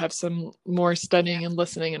still have some more studying and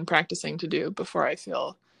listening and practicing to do before I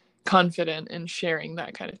feel confident in sharing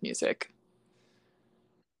that kind of music.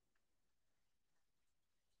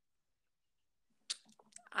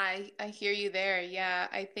 I hear you there. Yeah,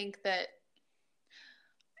 I think that,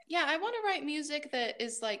 yeah, I want to write music that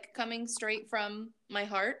is like coming straight from my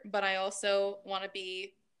heart, but I also want to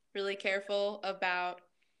be really careful about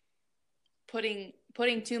putting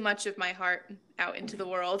too much of my heart out into the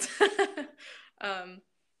world. um,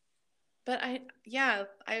 but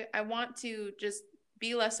I want to just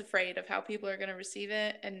be less afraid of how people are going to receive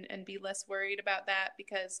it, and be less worried about that,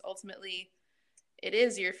 because ultimately it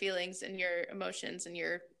is your feelings and your emotions and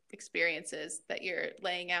your experiences that you're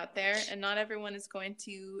laying out there, and not everyone is going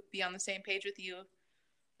to be on the same page with you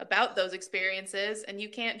about those experiences, and you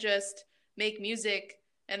can't just make music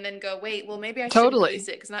and then go, wait, well, maybe I shouldn't Totally. release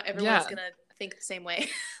it because not everyone's Yeah. going to think the same way.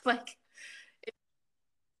 Like,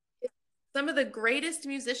 some of the greatest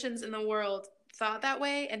musicians in the world thought that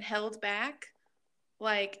way and held back,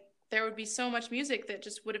 like, there would be so much music that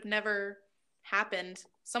just would have never happened.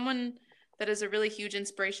 Someone that is a really huge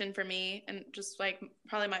inspiration for me, and just like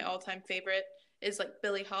probably my all-time favorite, is like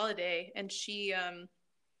Billie Holiday. And I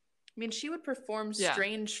mean, she would perform Yeah.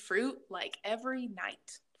 Strange Fruit like every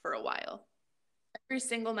night for a while, every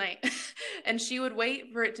single night. And she would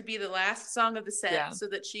wait for it to be the last song of the Yeah. set so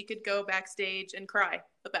that she could go backstage and cry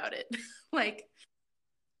about it. Like,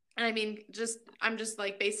 and I mean, I'm just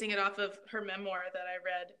like basing it off of her memoir that I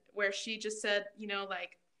read, where she just said,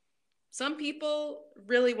 like, some people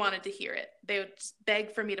really wanted to hear it. They would just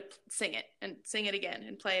beg for me to sing it and sing it again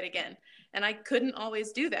and play it again. And I couldn't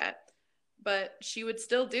always do that, but she would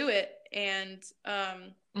still do it. And I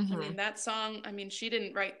Mm-hmm. mean, that song, I mean, she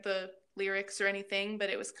didn't write the lyrics or anything, but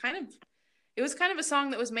it was kind of a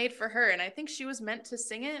song that was made for her. And I think she was meant to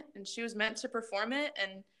sing it, and she was meant to perform it.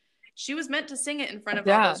 And she was meant to sing it in front of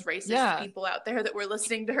all Yeah. those racist Yeah. people out there that were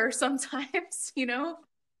listening to her sometimes,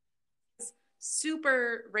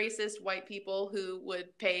 super racist white people who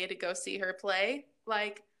would pay to go see her play.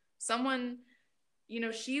 Like, someone,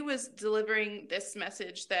 she was delivering this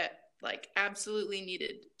message that like absolutely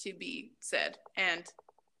needed to be said. And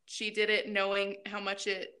she did it knowing how much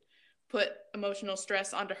it put emotional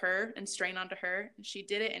stress onto her and strain onto her. And she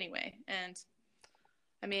did it anyway. And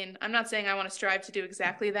I mean, I'm not saying I want to strive to do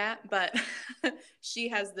exactly that, but she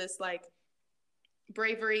has this like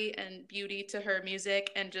bravery and beauty to her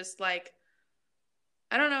music, and just like,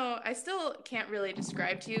 I don't know, I still can't really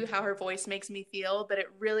describe to you how her voice makes me feel, but it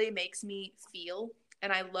really makes me feel.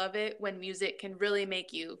 And I love it when music can really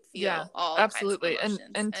make you Yeah. feel all kinds of Absolutely. And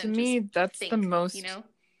emotions and to and just me, think,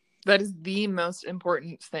 that is the most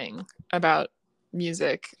important thing about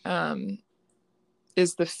music.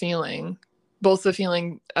 is the feeling, both the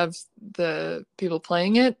feeling of the people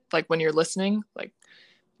playing it, like when you're listening, like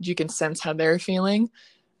you can sense how they're feeling,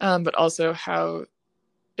 but also how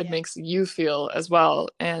it makes you feel as well.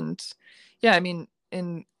 And yeah, I mean,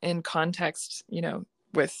 in context, you know,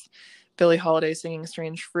 with Billie Holiday singing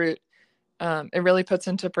Strange Fruit, it really puts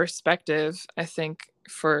into perspective, I think,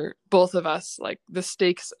 for both of us, like the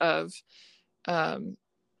stakes of um,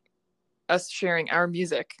 us sharing our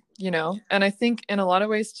music, you know. And I think in a lot of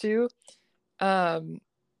ways too, um,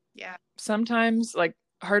 sometimes like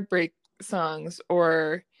heartbreak songs,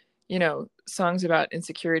 or, you know, songs about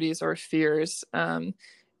insecurities or fears,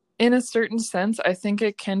 in a certain sense, I think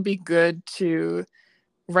it can be good to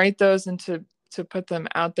write those and to put them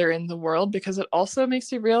out there in the world, because it also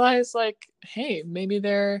makes you realize, like, hey, maybe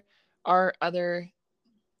there are other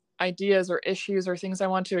ideas or issues or things I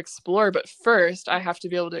want to explore, but first I have to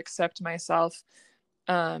be able to accept myself,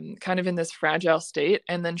 kind of in this fragile state,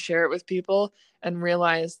 and then share it with people and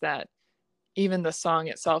realize that even the song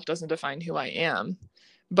itself doesn't define who I am,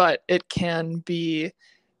 but it can be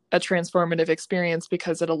a transformative experience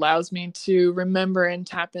because it allows me to remember and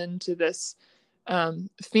tap into this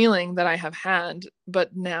feeling that I have had,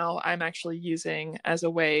 but now I'm actually using as a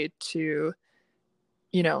way to,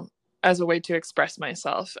 you know, as a way to express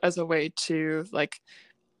myself, as a way to like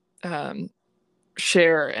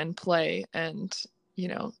share and play and, you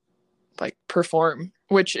know, like perform,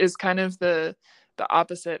 which is kind of the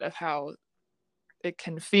opposite of how it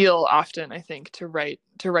can feel often, I think, to write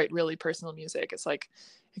really personal music. It's like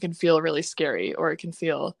it can feel really scary, or it can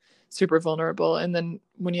feel super vulnerable, and then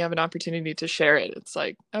when you have an opportunity to share it, it's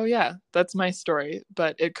like, oh yeah, that's my story,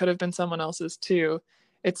 but it could have been someone else's too.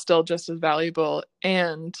 It's still just as valuable,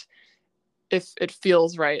 and if it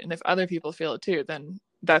feels right and if other people feel it too, then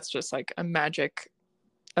that's just like a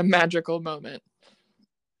magical moment.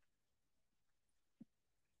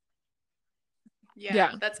 Yeah,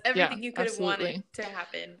 Yeah, that's yeah, everything you could have wanted absolutely. to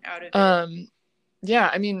happen out of it. Yeah,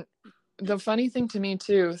 I mean, the funny thing to me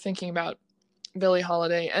too, thinking about Billie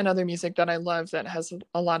Holiday and other music that I love that has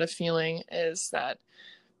a lot of feeling, is that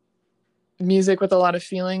music with a lot of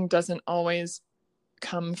feeling doesn't always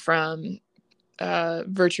come from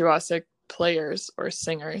virtuosic players or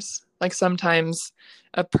singers. Like sometimes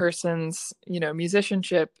a person's, you know,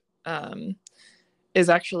 musicianship is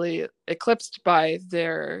actually eclipsed by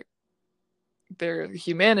their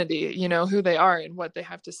humanity, you know, who they are and what they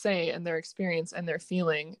have to say and their experience and their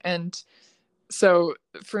feeling. And so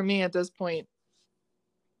for me at this point,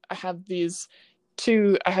 I have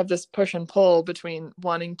I have this push and pull between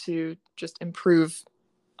wanting to just improve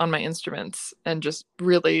on my instruments and just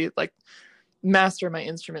really like master my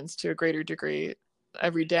instruments to a greater degree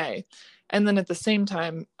every day. And then at the same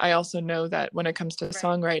time, I also know that when it comes to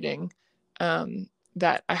songwriting,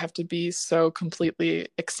 that I have to be so completely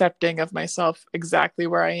accepting of myself exactly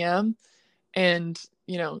where I am, and,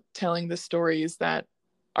 you know, telling the stories that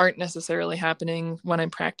aren't necessarily happening when I'm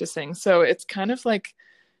practicing. So it's kind of like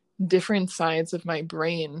different sides of my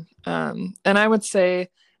brain. And I would say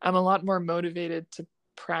I'm a lot more motivated to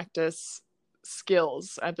practice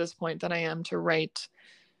skills at this point than I am to write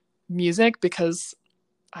music, because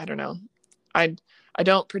I don't know. I I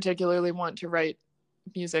don't particularly want to write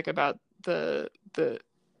music about the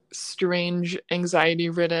strange anxiety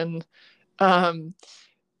ridden, um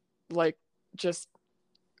like just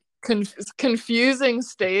confusing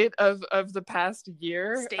state of the past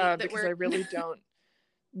year, State that because I we're really don't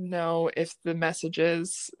know if the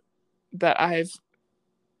messages that I've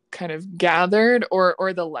kind of gathered,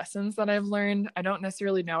 or the lessons that I've learned, I don't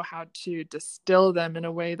necessarily know how to distill them in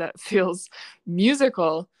a way that feels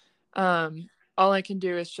musical. All I can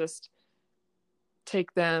do is just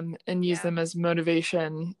take them and use them as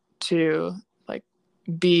motivation to like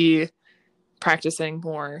be practicing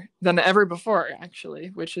more than ever before, actually,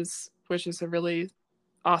 which is a really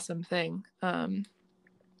awesome thing.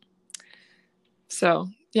 So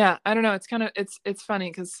yeah, I don't know, it's kind of it's funny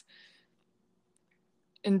because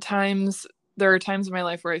in times there are times in my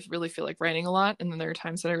life where I really feel like writing a lot, and then there are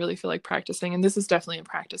times that I really feel like practicing, and this is definitely a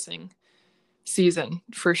practicing season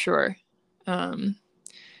for sure. um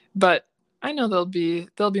but I know there'll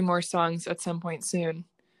be more songs at some point soon.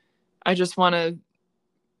 I just want to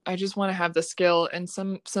i just want to have the skill and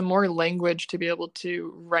some more language to be able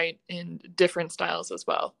to write in different styles as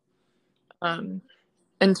well, um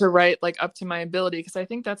and to write like up to my ability, because I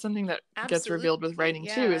think that's something that gets revealed with writing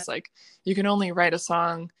too, is like you can only write a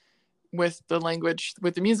song with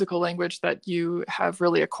the musical language that you have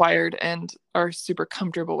really acquired and are super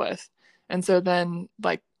comfortable with. And so then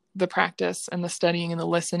like the practice and the studying and the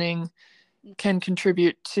listening can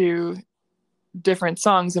contribute to different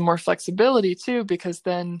songs and more flexibility too, because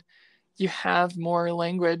then you have more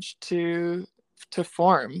language to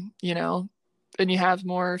form, you know, and you have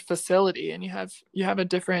more facility, and you have a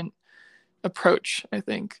different approach, I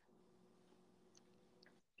think.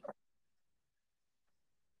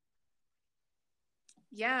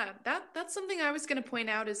 Yeah, that's something I was going to point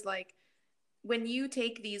out is like when you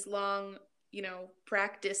take these long,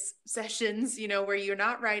 practice sessions, where you're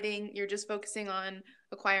not writing, you're just focusing on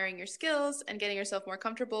acquiring your skills and getting yourself more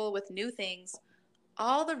comfortable with new things,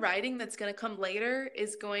 all the writing that's going to come later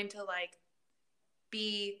is going to like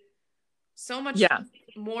be so much Yeah.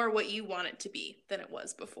 more what you want it to be than it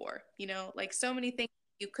was before. Like so many things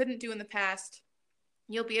you couldn't do in the past,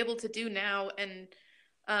 you'll be able to do now. And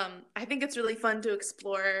I think it's really fun to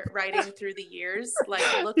explore writing through the years. Like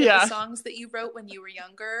look at the Yeah. songs that you wrote when you were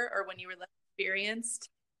younger or when you were less experienced.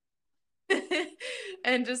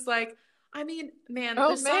 And just like, I mean, man,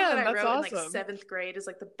 Oh the song that man, I that's wrote in like awesome. seventh grade is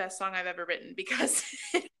like the best song I've ever written because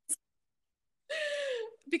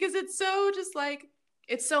because it's so just like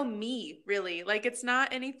it's so me, really. Like it's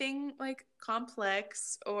not anything like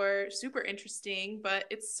complex or super interesting, but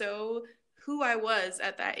it's so who I was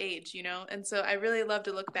at that age. And so I really love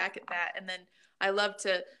to look back at that, and then I love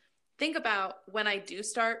to think about when I do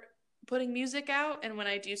start putting music out and when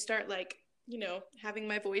I do start like, having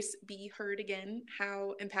my voice be heard again,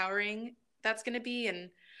 how empowering that's going to be, and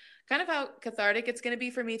kind of how cathartic it's going to be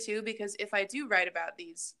for me too, because if I do write about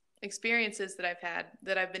these experiences that I've had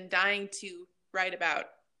that I've been dying to write about,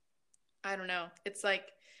 I don't know. It's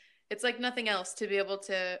like nothing else to be able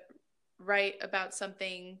to write about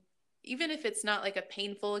something, even if it's not like a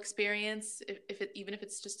painful experience, even if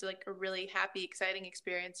it's just like a really happy, exciting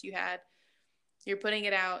experience you had, you're putting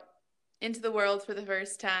it out into the world for the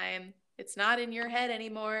first time. It's not in your head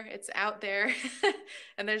anymore. It's out there.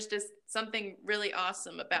 And there's just something really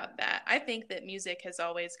awesome about that. I think that music has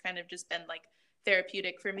always kind of just been like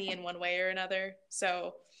therapeutic for me in one way or another.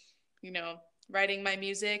 So, you know, writing my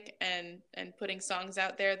music and putting songs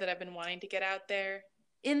out there that I've been wanting to get out there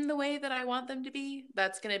in the way that I want them to be,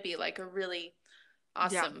 that's going to be like a really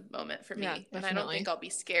Yeah. awesome moment for Yeah, me. And I don't think definitely. I'll be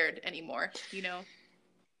scared anymore,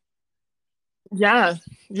 Yeah.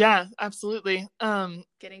 Yeah, absolutely.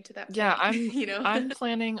 getting to that Yeah, point, I'm you know? I'm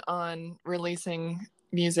planning on releasing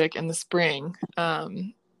music in the spring.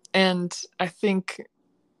 And I think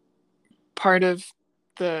part of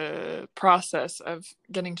the process of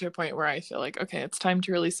getting to a point where I feel like, okay, it's time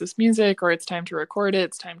to release this music, or it's time to record it,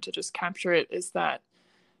 it's time to just capture it, is that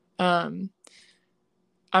um,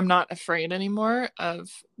 I'm not afraid anymore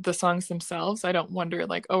of the songs themselves. I don't wonder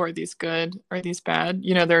like, oh, are these good? Are these bad?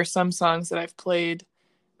 You know, there are some songs that I've played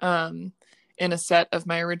um, in a set of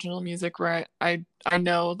my original music where I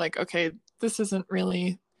know like, okay, this isn't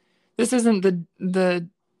really, this isn't the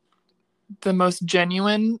most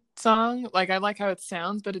genuine song. Like I like how it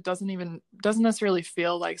sounds, but it doesn't necessarily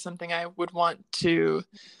feel like something I would want to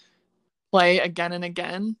play again and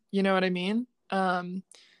again. You know what I mean?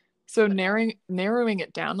 So narrowing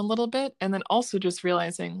it down a little bit, and then also just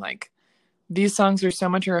realizing like these songs are so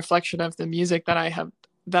much a reflection of the music that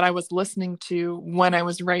I was listening to when I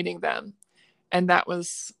was writing them, and that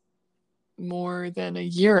was more than a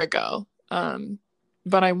year ago.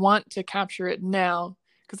 But I want to capture it now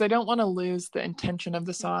because I don't want to lose the intention of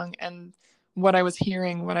the song and what I was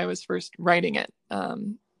hearing when I was first writing it.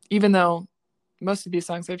 Even though most of these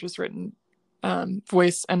songs I've just written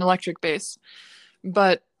voice and electric bass,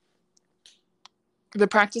 but the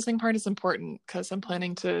practicing part is important because I'm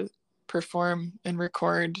planning to perform and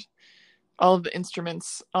record all of the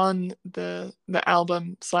instruments on the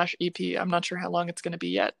album slash EP. I'm not sure how long it's going to be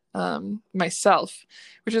yet, myself,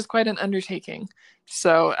 which is quite an undertaking.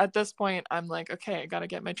 So at this point, I'm like, okay, I got to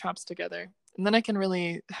get my chops together, and then I can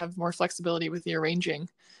really have more flexibility with the arranging.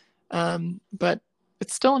 But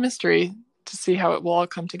it's still a mystery to see how it will all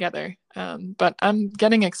come together. But I'm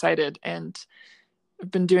getting excited, and I've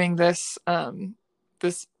been doing this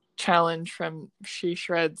challenge from She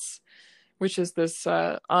Shreds, which is this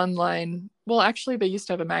online. Well, actually, they used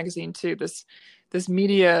to have a magazine too. This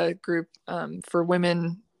media group for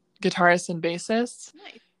women guitarists and bassists,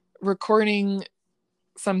 Nice. recording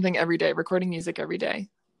something every day, recording music every day,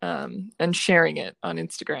 and sharing it on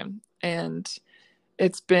Instagram. And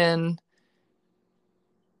it's been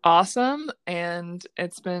awesome, and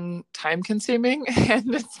it's been time consuming,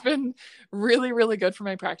 and it's been really really good for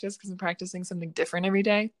my practice because I'm practicing something different every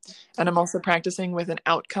day, and I'm also practicing with an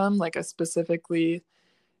outcome, like a specifically,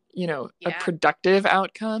 a Yeah. productive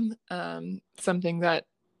outcome, something that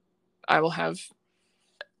I will have,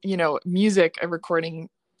 music, a recording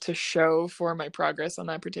to show for my progress on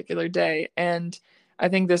that particular day. And I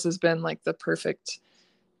think this has been like the perfect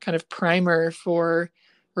kind of primer for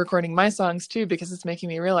recording my songs too, because it's making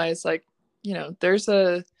me realize, like, you know, there's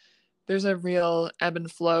a real ebb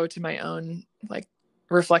and flow to my own like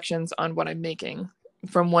reflections on what I'm making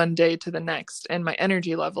from one day to the next, and my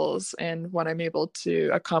energy levels and what I'm able to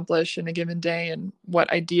accomplish in a given day and what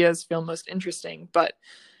ideas feel most interesting. But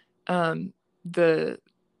the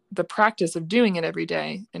practice of doing it every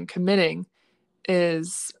day and committing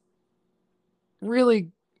is really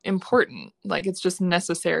important. Like, it's just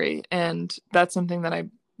necessary, and that's something that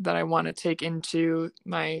I want to take into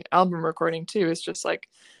my album recording too, is just like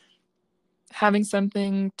having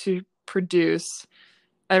something to produce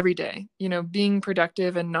every day, you know, being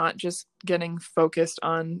productive and not just getting focused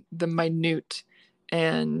on the minute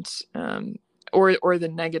and or the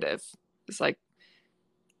negative. It's like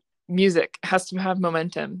music has to have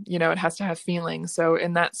momentum, you know, it has to have feeling. So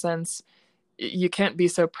in that sense, you can't be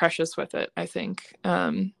so precious with it, I think.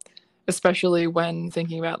 Especially when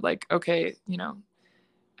thinking about like, okay, you know,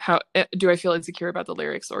 how do I feel insecure about the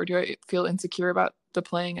lyrics, or do I feel insecure about the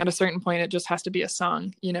playing? At a certain point, it just has to be a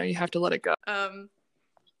song, you know, you have to let it go.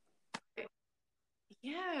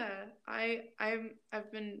 Yeah, I've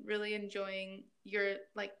been really enjoying your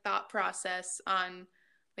like thought process on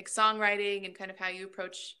like songwriting and kind of how you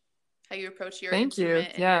approach your Thank you.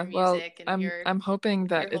 instrument and your Yeah. Well, music and I'm hoping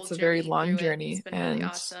that your whole it's a very journey long through it. It's journey, been really and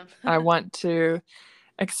awesome. I want to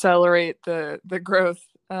accelerate the growth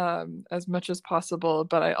as much as possible.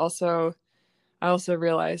 But I also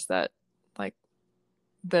realize that like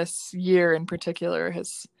this year in particular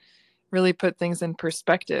has really put things in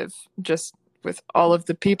perspective, just with all of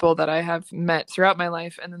the people that I have met throughout my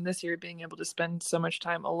life. And then this year being able to spend so much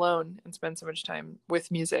time alone and spend so much time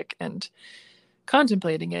with music and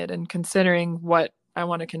contemplating it and considering what I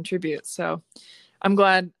want to contribute. So I'm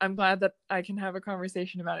glad that I can have a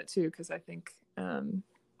conversation about it too, because I think,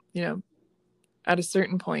 you know, at a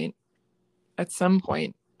certain point, at some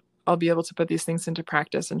point, I'll be able to put these things into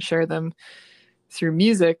practice and share them through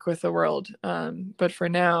music with the world. But for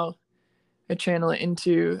now, I channel it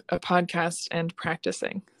into a podcast and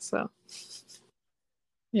practicing. So,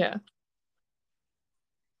 yeah.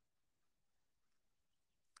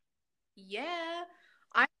 Yeah,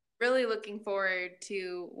 I'm really looking forward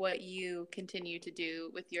to what you continue to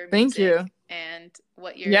do with your Thank you. music and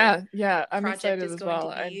what your Yeah, yeah, I'm project excited is as going to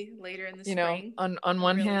well. be later in the You know, spring. on I'm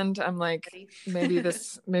one really hand, I'm like, ready. maybe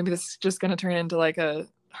this is just gonna turn into like a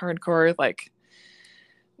hardcore like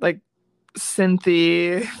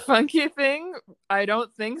synthy funky thing. I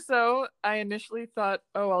don't think so. I initially thought,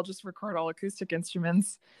 oh, I'll just record all acoustic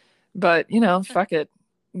instruments, but you know, fuck it.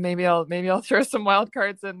 Maybe I'll throw some wild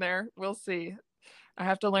cards in there. We'll see. I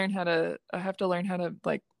have to learn how to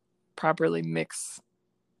like properly mix,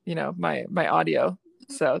 you know, my audio.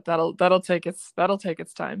 So that'll take its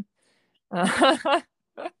time. I,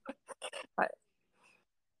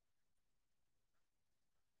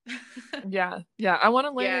 yeah, yeah. I want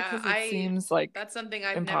to learn it Yeah, because it I seems like that's something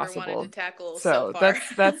I've never wanted to impossible. tackle so So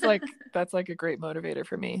far. that's like a great motivator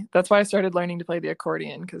for me. That's why I started learning to play the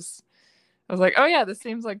accordion, because I was like, oh yeah, this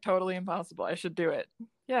seems like totally impossible. I should do it.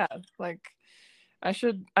 Yeah, like I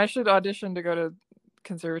should audition to go to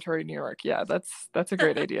Conservatory New York. Yeah, that's a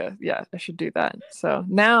great idea. Yeah, I should do that. So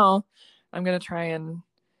now I'm gonna try and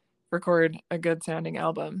record a good sounding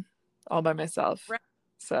album all by myself. Right.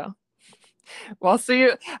 So, well, I'll see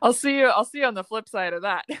you on the flip side of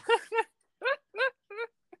that.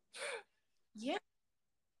 Yeah.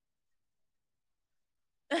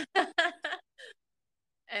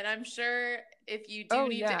 And I'm sure if you do Oh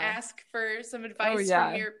need to yeah. ask for some Oh advice from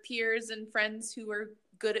yeah. your peers and friends who are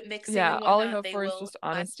good at mixing Yeah, and all I whatnot, hope they for is will just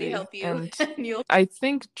gladly honesty. help you And and I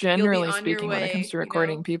think you'll be generally on your speaking, when it comes way, to you know.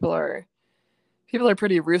 recording, people are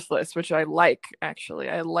pretty ruthless, which I like actually.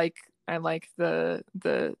 I like the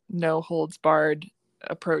no holds barred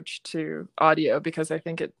approach to audio, because I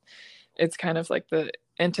think it's kind of like the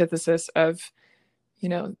antithesis of, you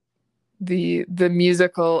know, the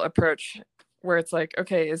musical approach, where it's like,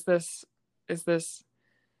 okay, is this it's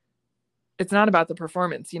not about the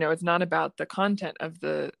performance, you know, it's not about the content of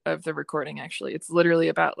the recording. Actually, it's literally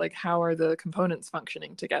about like, how are the components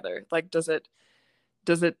functioning together? Like, does it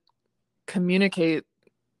communicate?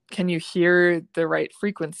 Can you hear the right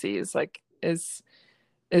frequencies? Like, is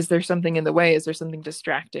there something in the way? Is there something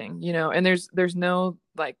distracting, you know? And there's no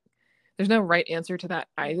like, there's no right answer to that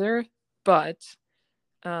either. But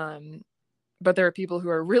um but there are people who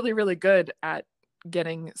are really really good at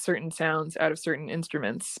getting certain sounds out of certain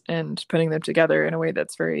instruments and putting them together in a way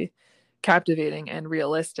that's very captivating and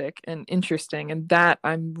realistic and interesting, and that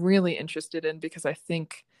I'm really interested in, because I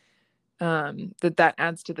think that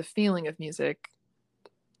adds to the feeling of music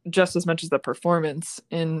just as much as the performance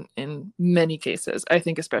in many cases. I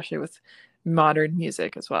think especially with modern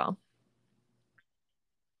music as well.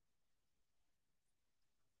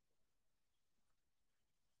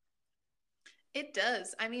 It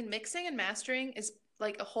does. I mean, mixing and mastering is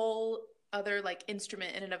like a whole other like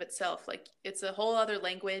instrument in and of itself. Like it's a whole other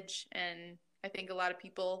language, and I think a lot of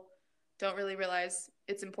people don't really realize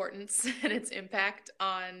its importance and its impact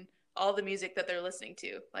on all the music that they're listening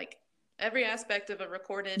to. Like every aspect of a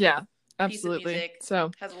recorded Yeah, piece of absolutely. music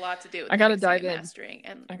So has a lot to do with I the gotta mixing dive and in. mastering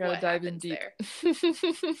and I gotta what dive in happens deep. there.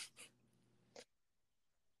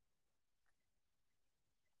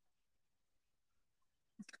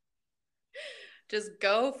 Just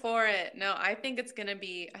go for it. No, I think it's gonna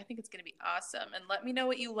be awesome. And let me know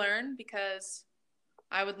what you learn, because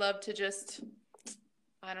I would love to just,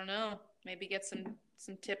 I don't know, maybe get some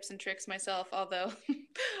tips and tricks myself, although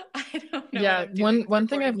I don't know what Yeah, I'm doing with one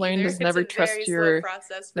thing I've recording learned either. is It's a very slow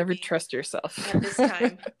process for never me trust yourself. at this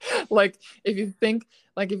time. Like if you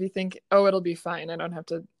think, oh, it'll be fine. I don't have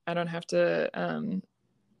to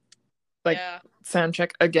like Yeah. sound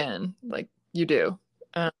check again. Like you do.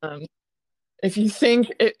 Um if you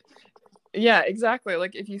think it, yeah, exactly.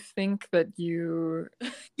 Like if you think that you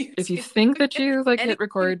like hit Anything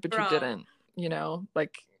record but you wrong. didn't,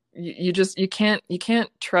 like you just you can't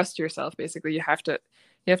trust yourself. Basically you have to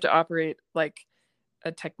operate like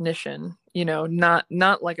a technician,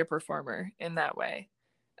 not like a performer in that way.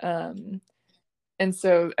 um and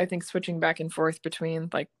so I think switching back and forth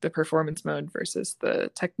between like the performance mode versus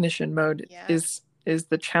the technician mode Yes. is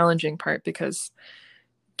the challenging part, because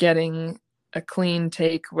getting a clean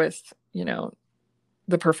take with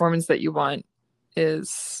the performance that you want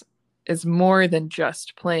is more than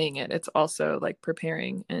just playing it. It's also like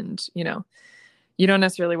preparing, and you don't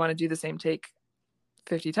necessarily want to do the same take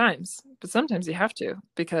 50 times, but sometimes you have to,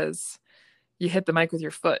 because you hit the mic with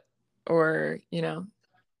your foot, or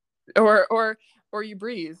or you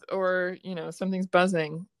breathe, or something's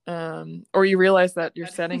buzzing, or you realize that your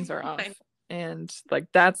settings are off. And like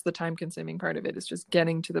that's the time consuming part of it, is just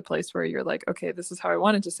getting to the place where you're like, okay, this is how I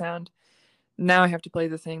want it to sound. Now I have to play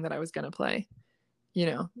the thing that I was going to play,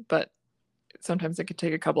 but sometimes it could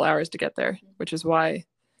take a couple hours to get there, which is why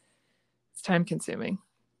it's time consuming.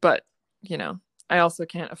 But I also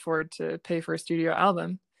can't afford to pay for a studio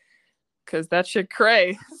album, because that shit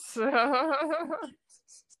cray. So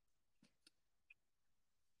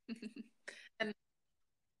And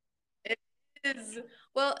it is,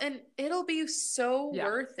 well, and it'll be so yeah.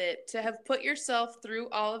 worth it to have put yourself through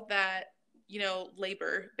all of that,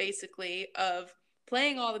 labor basically of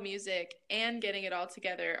playing all the music and getting it all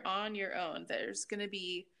together on your own. It's going to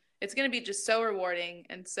be just so rewarding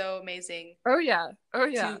and so amazing Oh yeah. Oh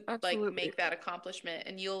yeah, to like absolutely. make that accomplishment,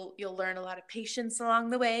 and you'll learn a lot of patience along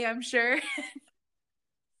the way, I'm sure.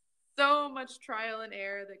 So much trial and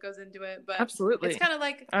error that goes into it, but it's Absolutely. kind of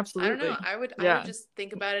like, I don't know, Absolutely. I would Yeah. just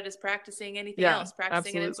think about it as practicing anything Yeah, else,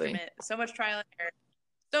 practicing an absolutely. instrument. So much trial and error,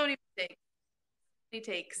 so many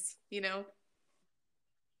takes.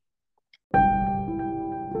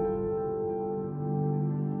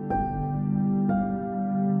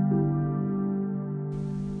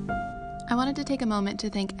 I wanted to take a moment to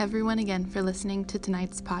thank everyone again for listening to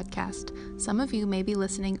tonight's podcast. Some of you may be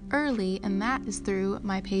listening early, and that is through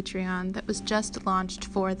my Patreon that was just launched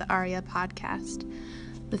for the Aria podcast.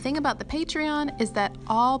 The thing about the Patreon is that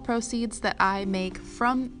all proceeds that I make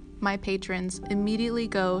from my patrons immediately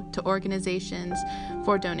go to organizations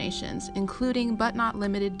for donations, including but not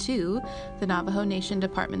limited to the Navajo Nation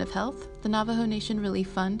Department of Health, the Navajo Nation Relief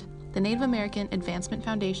Fund, the Native American Advancement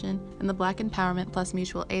Foundation, and the Black Empowerment Plus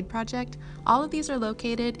Mutual Aid Project. All of these are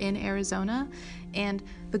located in Arizona, and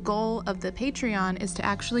the goal of the Patreon is to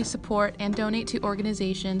actually support and donate to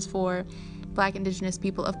organizations for Black, Indigenous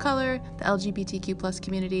people of color, the LGBTQ plus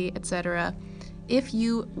community, etc. If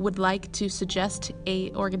you would like to suggest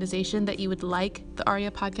a organization that you would like the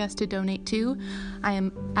Aria podcast to donate to, I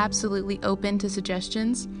am absolutely open to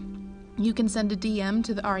suggestions. You can send a DM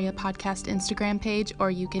to the Aria Podcast Instagram page,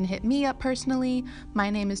 or you can hit me up personally. My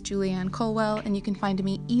name is Julianne Colwell, and you can find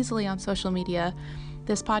me easily on social media.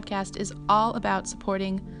 This podcast is all about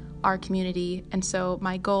supporting our community, and so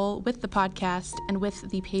my goal with the podcast and with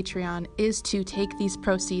the Patreon is to take these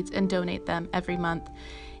proceeds and donate them every month.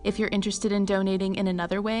 If you're interested in donating in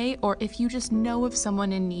another way, or if you just know of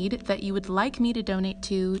someone in need that you would like me to donate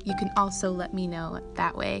to, you can also let me know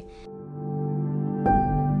that way.